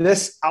somebody be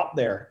this out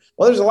there?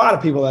 Well, there's a lot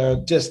of people that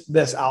are just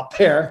this out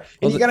there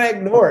and you're going to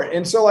ignore it.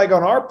 And so like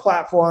on our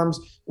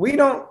platforms, we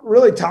don't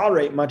really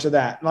tolerate much of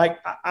that. Like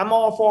I'm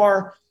all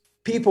for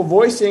people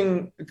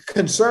voicing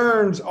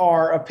concerns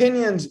or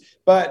opinions,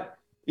 but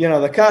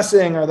the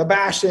cussing or the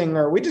bashing,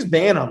 or we just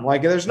ban them.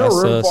 Like there's no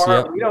room for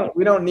it.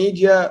 We don't need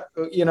you.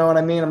 You know what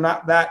I mean? I'm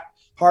not that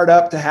hard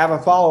up to have a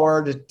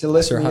follower to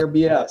listen to your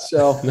BS.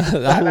 So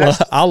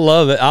I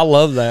love it. I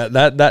love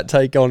that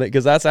take on it,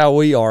 because that's how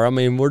we are. I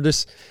mean,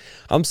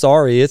 I'm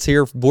sorry,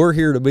 we're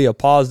here to be a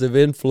positive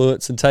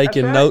influence and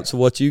taking notes of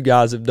what you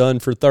guys have done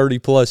for 30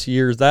 plus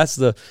years. That's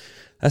the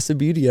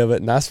beauty of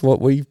it. And that's what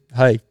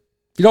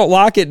if you don't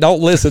like it,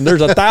 don't listen. There's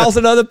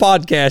 1,000 other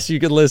podcasts you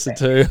can listen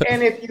to.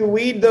 And if you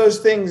weed those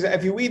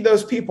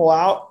people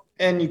out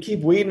and you keep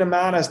weeding them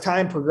out as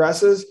time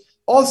progresses,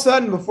 all of a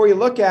sudden, before you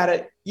look at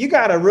it, you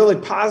got a really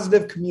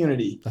positive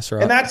community. That's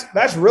right. And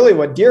that's really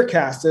what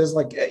DeerCast is.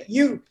 Like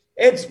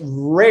it's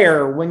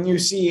rare when you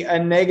see a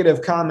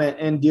negative comment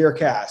in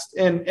DeerCast.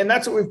 And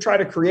that's what we've tried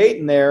to create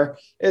in there,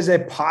 is a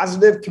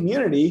positive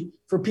community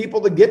for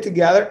people to get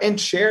together and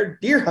share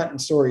deer hunting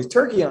stories,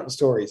 turkey hunting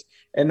stories.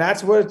 And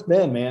that's what it's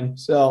been, man.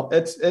 So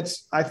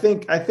I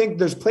think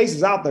there's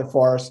places out there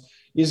for us.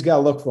 You just got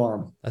to look for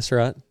them. That's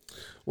right.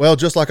 Well,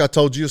 just like I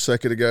told you a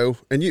second ago,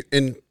 and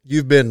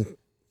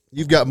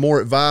you've got more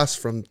advice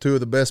from two of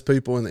the best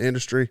people in the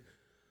industry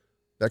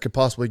that could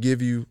possibly give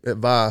you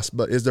advice.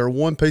 But is there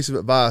one piece of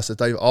advice that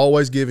they've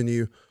always given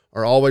you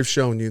or always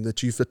shown you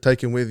that you've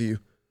taken with you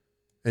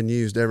and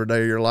used every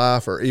day of your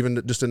life, or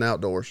even just in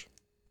outdoors?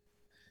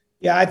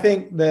 Yeah, I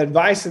think the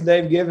advice that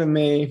they've given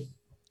me,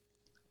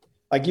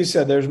 like you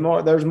said, there's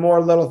more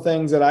little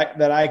things that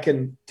I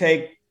can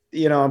take,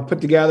 and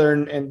put together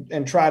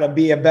and try to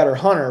be a better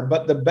hunter.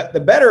 But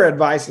the better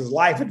advice is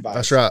life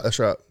advice. That's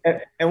right.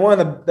 And one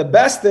of the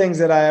best things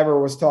that I ever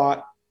was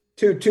taught,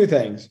 two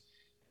things.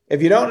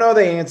 If you don't know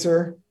the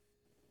answer,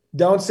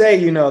 don't say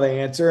you know the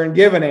answer and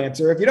give an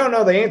answer. If you don't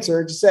know the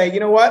answer, just say, you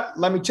know what,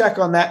 let me check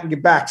on that and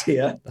get back to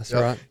you. That's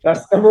right.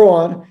 That's number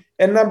one.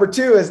 And number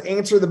two is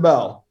answer the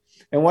bell.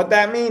 And what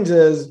that means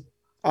is,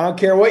 I don't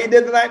care what you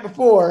did the night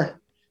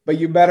before, but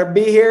you better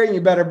be here and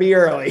you better be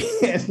early.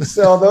 And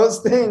so those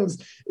things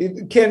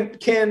can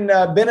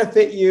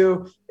benefit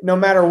you no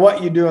matter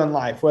what you do in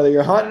life, whether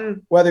you're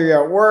hunting, whether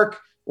you're at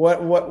work,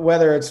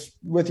 whether it's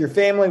with your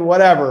family,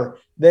 whatever.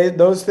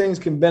 Those things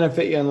can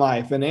benefit you in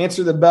life. And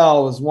answer the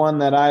bell is one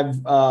that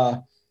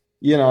I've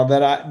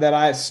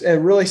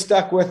it really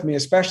stuck with me,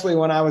 especially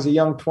when I was a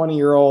young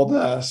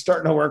 20-year-old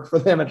starting to work for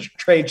them at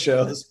trade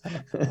shows.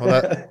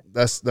 Well,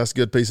 that's a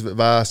good piece of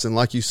advice. And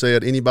like you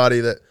said,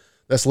 anybody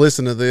that's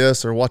listening to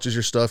this or watches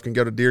your stuff can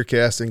go to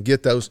DeerCast and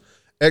get those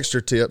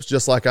extra tips,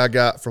 just like I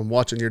got from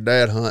watching your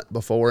dad hunt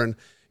before. And,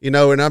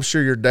 and I'm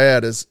sure your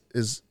dad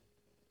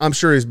I'm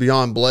sure he's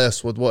beyond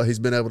blessed with what he's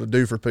been able to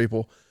do for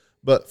people.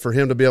 But for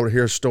him to be able to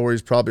hear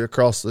stories probably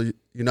across the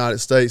United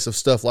States of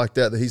stuff like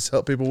that he's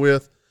helped people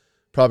with,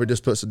 probably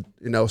just puts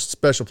a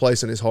special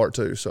place in his heart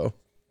too. So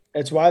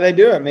it's why they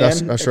do it,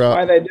 man. That's right.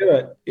 Why they do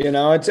it.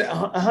 It's the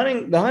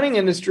hunting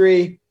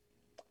industry.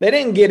 They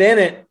didn't get in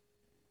it.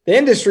 The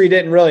industry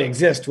didn't really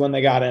exist when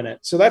they got in it.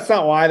 So that's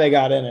not why they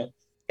got in it.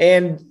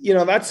 And,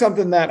 that's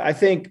something that I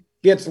think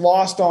gets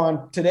lost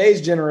on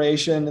today's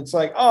generation. It's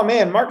like, oh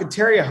man, Mark and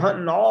Terry are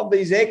hunting all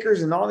these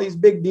acres and all these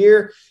big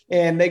deer,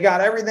 and they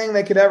got everything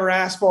they could ever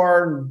ask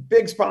for and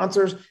big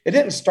sponsors. It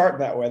didn't start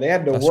that way. They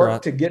had to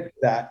work to get to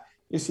that.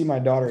 You see my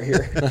daughter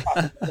here.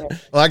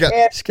 Well,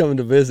 she's coming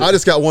to visit. I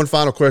just got one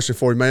final question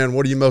for you, man.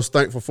 What are you most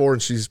thankful for?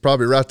 And she's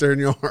probably right there in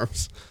your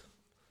arms.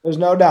 There's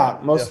no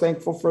doubt. Most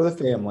thankful for the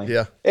family.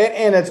 Yeah.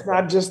 And it's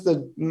not just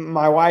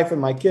my wife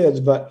and my kids,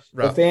 but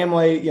the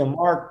family,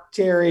 Mark,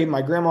 Terry,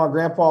 my grandma,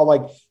 grandpa,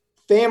 like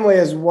family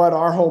is what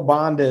our whole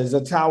bond is.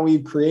 That's how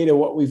we've created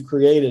what we've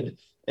created.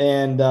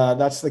 And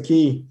that's the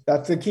key.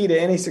 That's the key to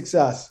any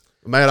success.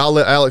 Man, I'll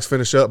let Alex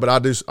finish up, but I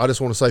just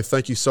want to say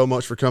thank you so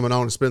much for coming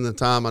on and spending the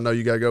time. I know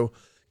you got to go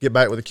get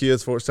back with the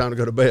kids before it's time to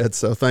go to bed,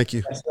 so thank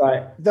you. That's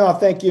right. No,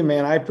 thank you,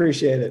 man. I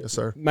appreciate it. Yes,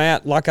 sir.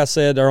 Matt, like I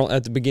said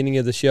at the beginning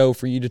of the show,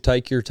 for you to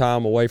take your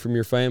time away from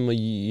your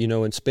family,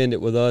 and spend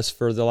it with us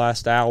for the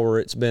last hour,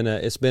 it's been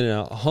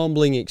a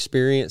humbling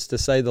experience, to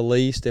say the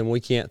least, and we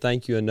can't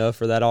thank you enough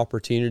for that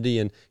opportunity.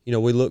 And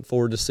we look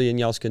forward to seeing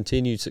y'all's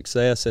continued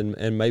success,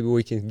 and maybe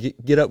we can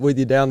get up with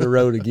you down the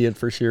road again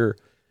for sure.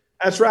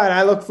 That's right.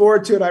 I look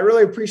forward to it. I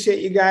really appreciate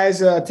you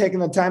guys taking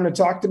the time to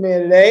talk to me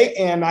today,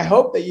 and I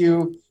hope that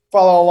you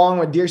follow along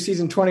with Deer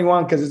Season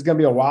 21, because it's going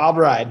to be a wild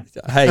ride.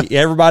 Hey,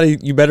 everybody,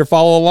 you better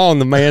follow along.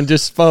 The man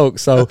just spoke.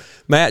 So,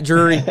 Matt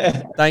Drury,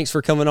 thanks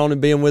for coming on and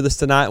being with us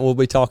tonight, and we'll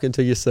be talking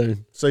to you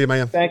soon. See you,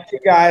 man. Thank you,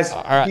 guys.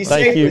 All right, Be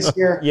thank safe you. this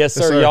year. Yes,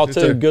 sir. Yes, sir. Y'all You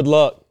too. too. Good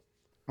luck.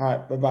 All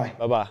right. Bye-bye.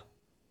 Bye-bye.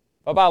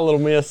 Bye-bye, little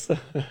miss.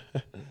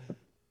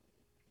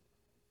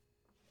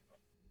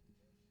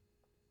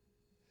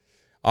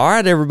 All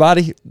right,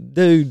 everybody.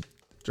 Dude.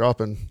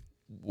 Dropping.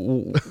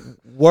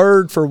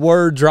 Word for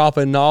word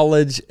dropping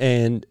knowledge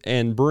and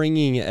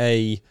bringing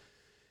an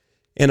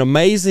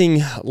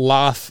amazing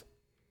life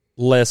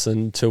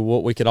lesson to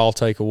what we could all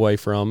take away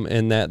from,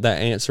 and that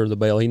answer the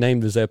bell. He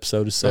named his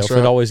episode himself. That's right.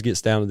 It always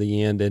gets down to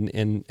the end,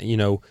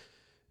 and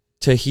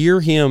to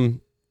hear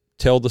him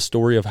tell the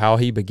story of how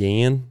he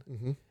began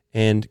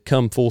and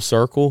come full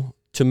circle,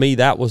 to me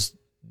that was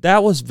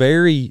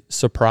very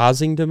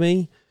surprising to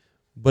me,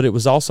 but it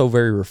was also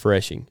very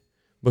refreshing.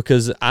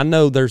 Because I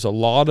know there's a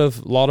lot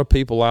of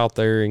people out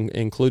there,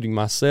 including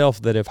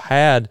myself, that have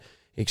had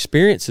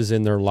experiences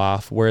in their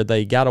life where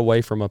they got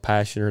away from a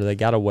passion or they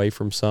got away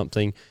from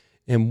something,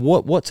 and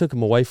what took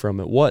them away from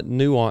it? What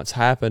nuance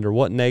happened or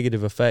what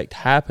negative effect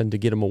happened to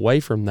get them away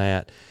from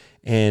that?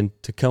 And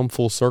to come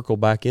full circle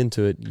back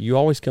into it, you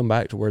always come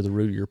back to where the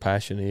root of your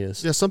passion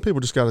is. Yeah, some people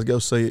just got to go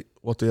see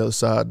what the other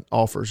side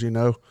offers,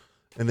 and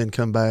then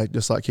come back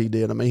just like he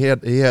did. I mean, he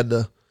had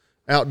the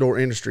outdoor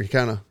industry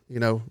kind of,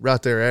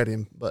 right there at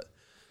him, but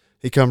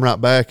he come right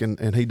back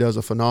and he does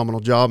a phenomenal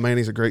job, man.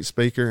 He's a great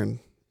speaker, and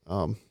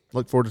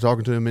look forward to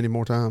talking to him many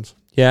more times.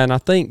 Yeah, and I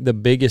think the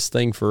biggest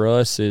thing for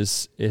us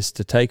is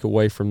to take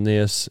away from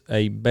this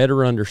a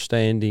better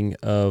understanding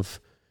of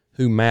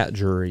who Matt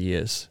Drury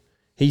is.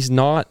 He's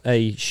not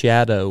a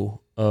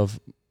shadow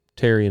of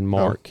Terry and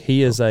Mark. No.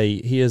 He is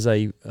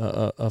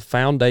a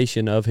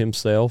foundation of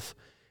himself,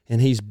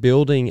 and he's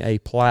building a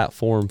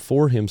platform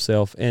for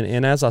himself.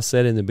 And as I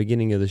said in the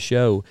beginning of the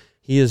show,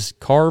 he is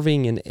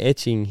carving and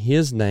etching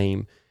his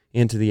name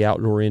into the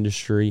outdoor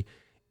industry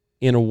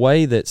in a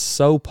way that's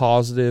so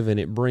positive, and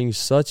it brings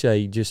such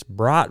a just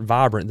bright,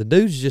 vibrant. The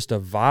dude's just a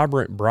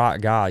vibrant,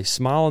 bright guy. He's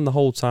smiling the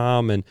whole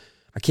time, and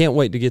I can't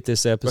wait to get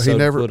this episode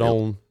put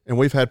on. And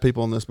we've had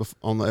people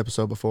on the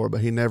episode before,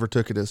 but he never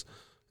took it as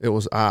it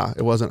was I.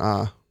 It wasn't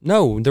I.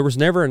 No, there was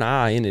never an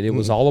I in it. It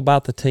was all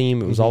about the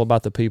team. It was all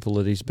about the people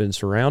that he's been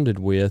surrounded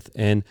with.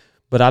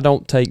 But I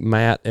don't take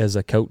Matt as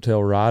a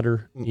coattail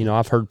rider.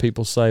 I've heard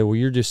people say, well,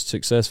 you're just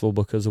successful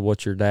because of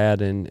what your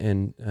dad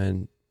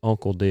and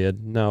uncle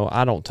did. No,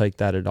 I don't take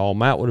that at all.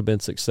 Matt would have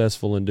been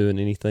successful in doing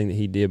anything that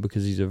he did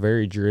because he's a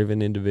very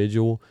driven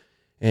individual.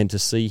 And to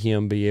see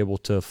him be able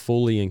to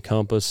fully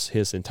encompass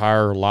his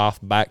entire life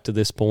back to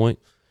this point,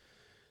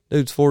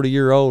 dude's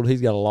 40-year-old.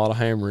 He's got a lot of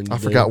hammering to do. I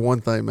forgot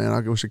one thing,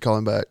 man. We should call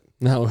him back.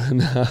 No.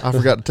 I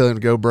forgot to tell him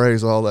to go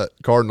Braves, all that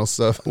Cardinal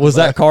stuff. Was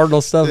that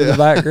Cardinal stuff in the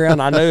background?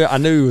 I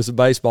knew he was a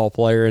baseball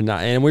player,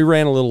 and we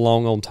ran a little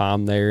long on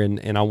time there,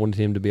 and I wanted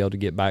him to be able to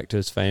get back to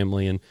his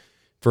family, and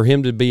for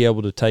him to be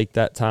able to take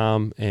that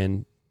time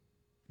and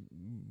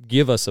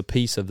give us a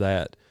piece of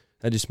that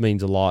that just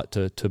means a lot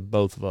to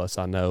both of us,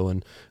 I know.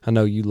 And I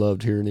know you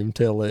loved hearing him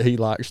tell that he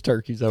likes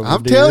turkeys over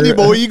I'm deer. telling you,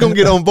 boy, you're going to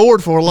get on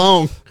board for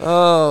long.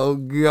 Oh,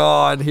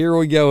 God. Here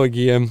we go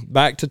again.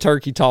 Back to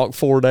turkey talk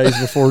 4 days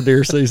before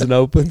deer season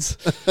opens.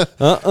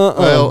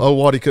 Well,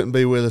 Waddy couldn't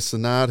be with us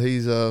tonight. He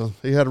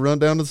had to run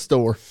down to the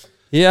store.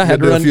 Yeah, I had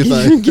to run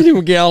get him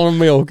a gallon of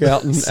milk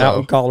out in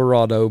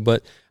Colorado.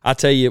 But I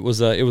tell you, it was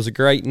a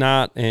great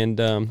night, and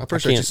I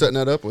appreciate you setting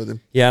that up with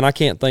him. Yeah, and I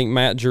can't thank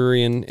Matt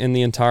Drury and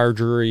the entire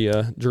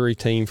Drury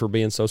team for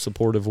being so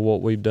supportive of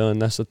what we've done.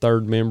 That's the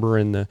third member,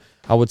 and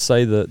I would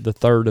say the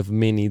third of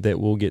many that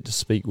we'll get to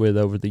speak with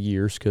over the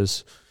years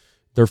because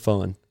they're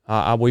fun.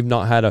 We've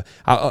not had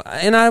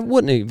and I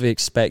wouldn't have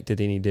expected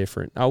any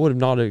different. I would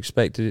have not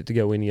expected it to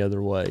go any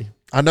other way.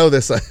 I know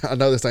this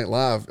ain't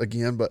live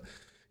again, but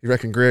you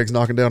reckon Greg's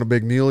knocking down a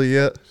big muley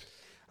yet?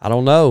 I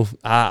don't know.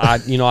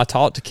 I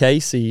talked to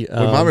Casey. We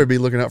might be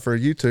looking out for a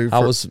YouTube. I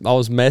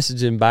was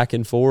messaging back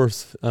and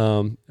forth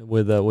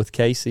with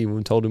Casey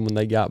and told him when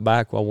they got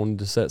back I wanted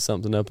to set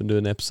something up and do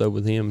an episode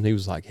with him, and he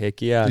was like,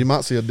 "Heck yeah!" You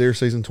might see a deer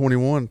season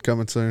 21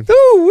 coming soon.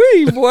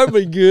 Ooh, boy, that'd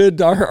be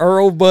good. Our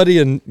old buddy,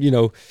 and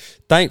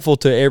thankful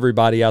to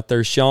everybody out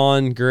there,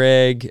 Sean,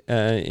 Greg,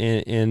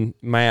 and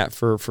Matt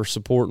for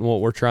supporting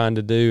what we're trying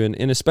to do,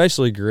 and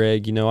especially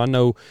Greg. I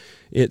know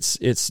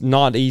it's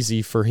not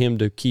easy for him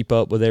to keep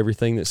up with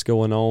everything that's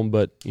going on,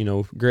 but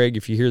Greg,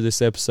 if you hear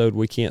this episode,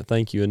 we can't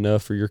thank you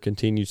enough for your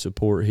continued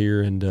support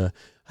here. And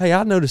hey,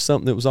 I noticed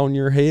something that was on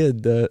your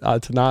head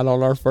tonight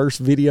on our first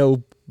video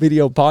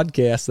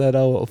podcast,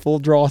 that full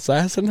draw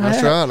assassin hat.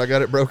 That's right, I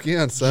got it broke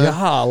in. So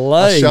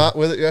golly, I shot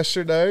with it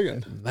yesterday,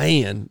 and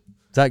man,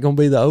 is that going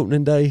to be the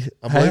opening day?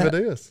 I believe it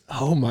is.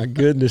 Oh my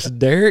goodness,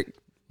 Derek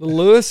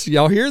Lewis,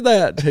 y'all hear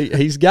that?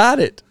 He's got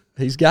it.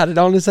 He's got it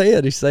on his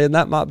head. He's saying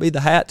that might be the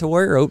hat to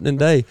wear opening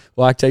day.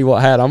 Well, I tell you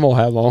what hat I'm going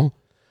to have on.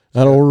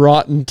 That old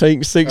rotten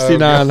Tink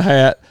 69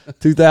 hat,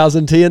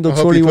 2010 to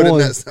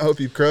 21. I hope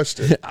you crushed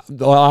it.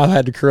 Well, I've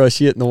had to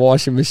crush it in the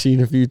washing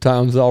machine a few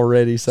times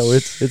already, so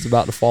it's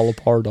about to fall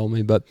apart on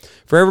me. But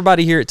for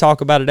everybody here at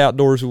Talk About It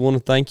Outdoors, we want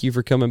to thank you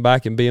for coming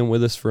back and being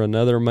with us for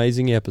another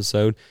amazing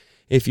episode.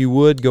 If you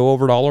would, go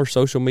over to all our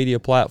social media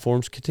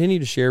platforms, continue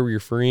to share with your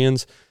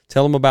friends,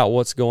 tell them about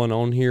what's going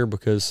on here,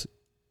 because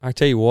I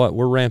tell you what,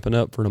 we're ramping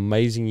up for an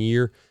amazing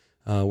year.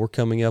 We're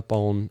coming up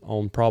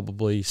on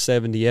probably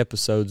 70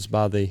 episodes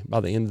by the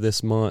end of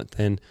this month,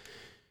 and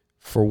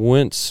for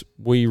once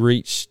we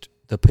reached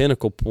the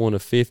pinnacle point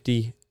of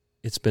 50,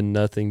 it's been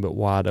nothing but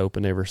wide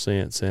open ever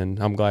since. And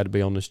I'm glad to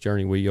be on this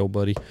journey with you, old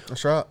buddy.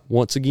 That's right.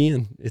 Once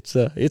again, it's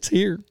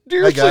here.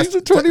 Deer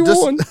season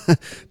 21.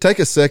 Take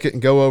a second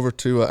and go over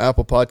to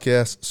Apple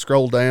Podcasts,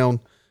 scroll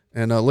down,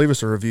 and leave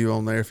us a review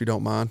on there if you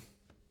don't mind.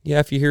 Yeah,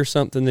 if you hear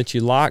something that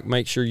you like,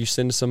 make sure you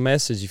send us a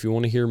message. If you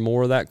want to hear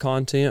more of that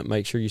content,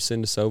 make sure you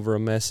send us over a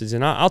message.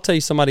 And I'll tell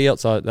you somebody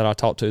else that I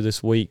talked to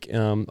this week,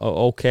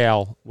 old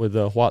Cal with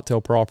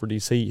Whitetail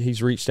Properties.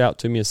 He's reached out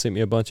to me and sent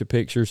me a bunch of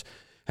pictures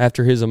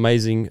after his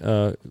amazing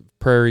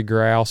prairie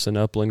grouse and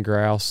upland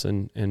grouse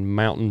and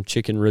mountain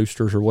chicken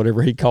roosters, or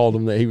whatever he called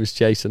them, that he was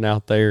chasing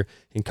out there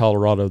in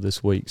Colorado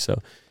this week.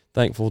 So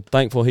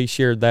thankful he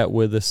shared that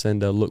with us,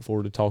 and look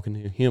forward to talking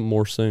to him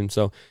more soon.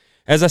 So,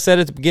 as I said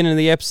at the beginning of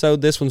the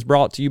episode, this one's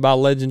brought to you by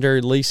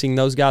Legendary Leasing.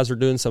 Those guys are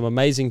doing some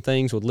amazing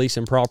things with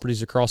leasing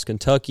properties across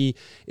Kentucky,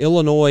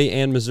 Illinois,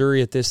 and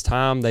Missouri at this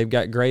time. They've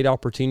got great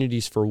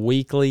opportunities for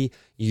weekly,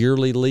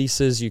 yearly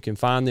leases. You can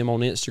find them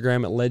on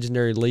Instagram at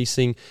Legendary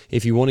Leasing.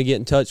 If you want to get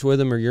in touch with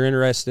them or you're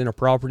interested in a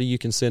property, you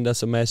can send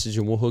us a message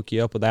and we'll hook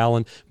you up with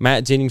Alan.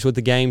 Matt Jennings with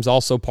the Games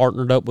also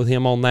partnered up with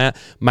him on that.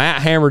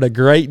 Matt hammered a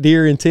great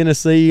deer in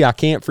Tennessee. I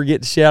can't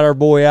forget to shout our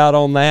boy out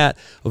on that.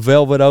 A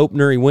velvet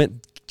opener. He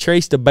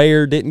chased a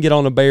bear, didn't get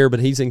on a bear, but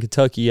he's in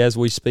Kentucky as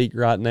we speak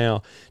right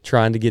now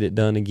trying to get it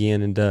done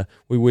again, and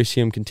we wish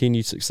him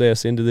continued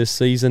success into this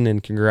season,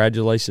 and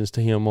congratulations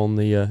to him on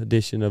the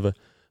addition of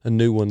a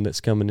new one that's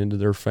coming into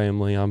their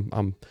family.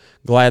 I'm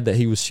glad that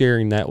he was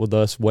sharing that with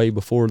us way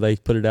before they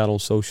put it out on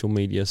social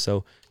media,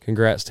 so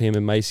congrats to him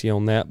and Macy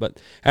on that. But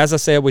as I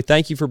said, we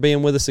thank you for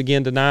being with us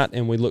again tonight,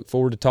 and we look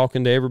forward to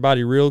talking to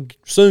everybody real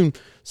soon.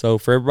 So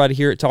for everybody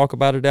here at Talk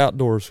About It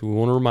Outdoors, we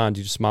want to remind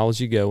you to smile as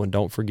you go, and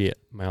don't forget,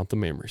 mount the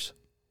memories.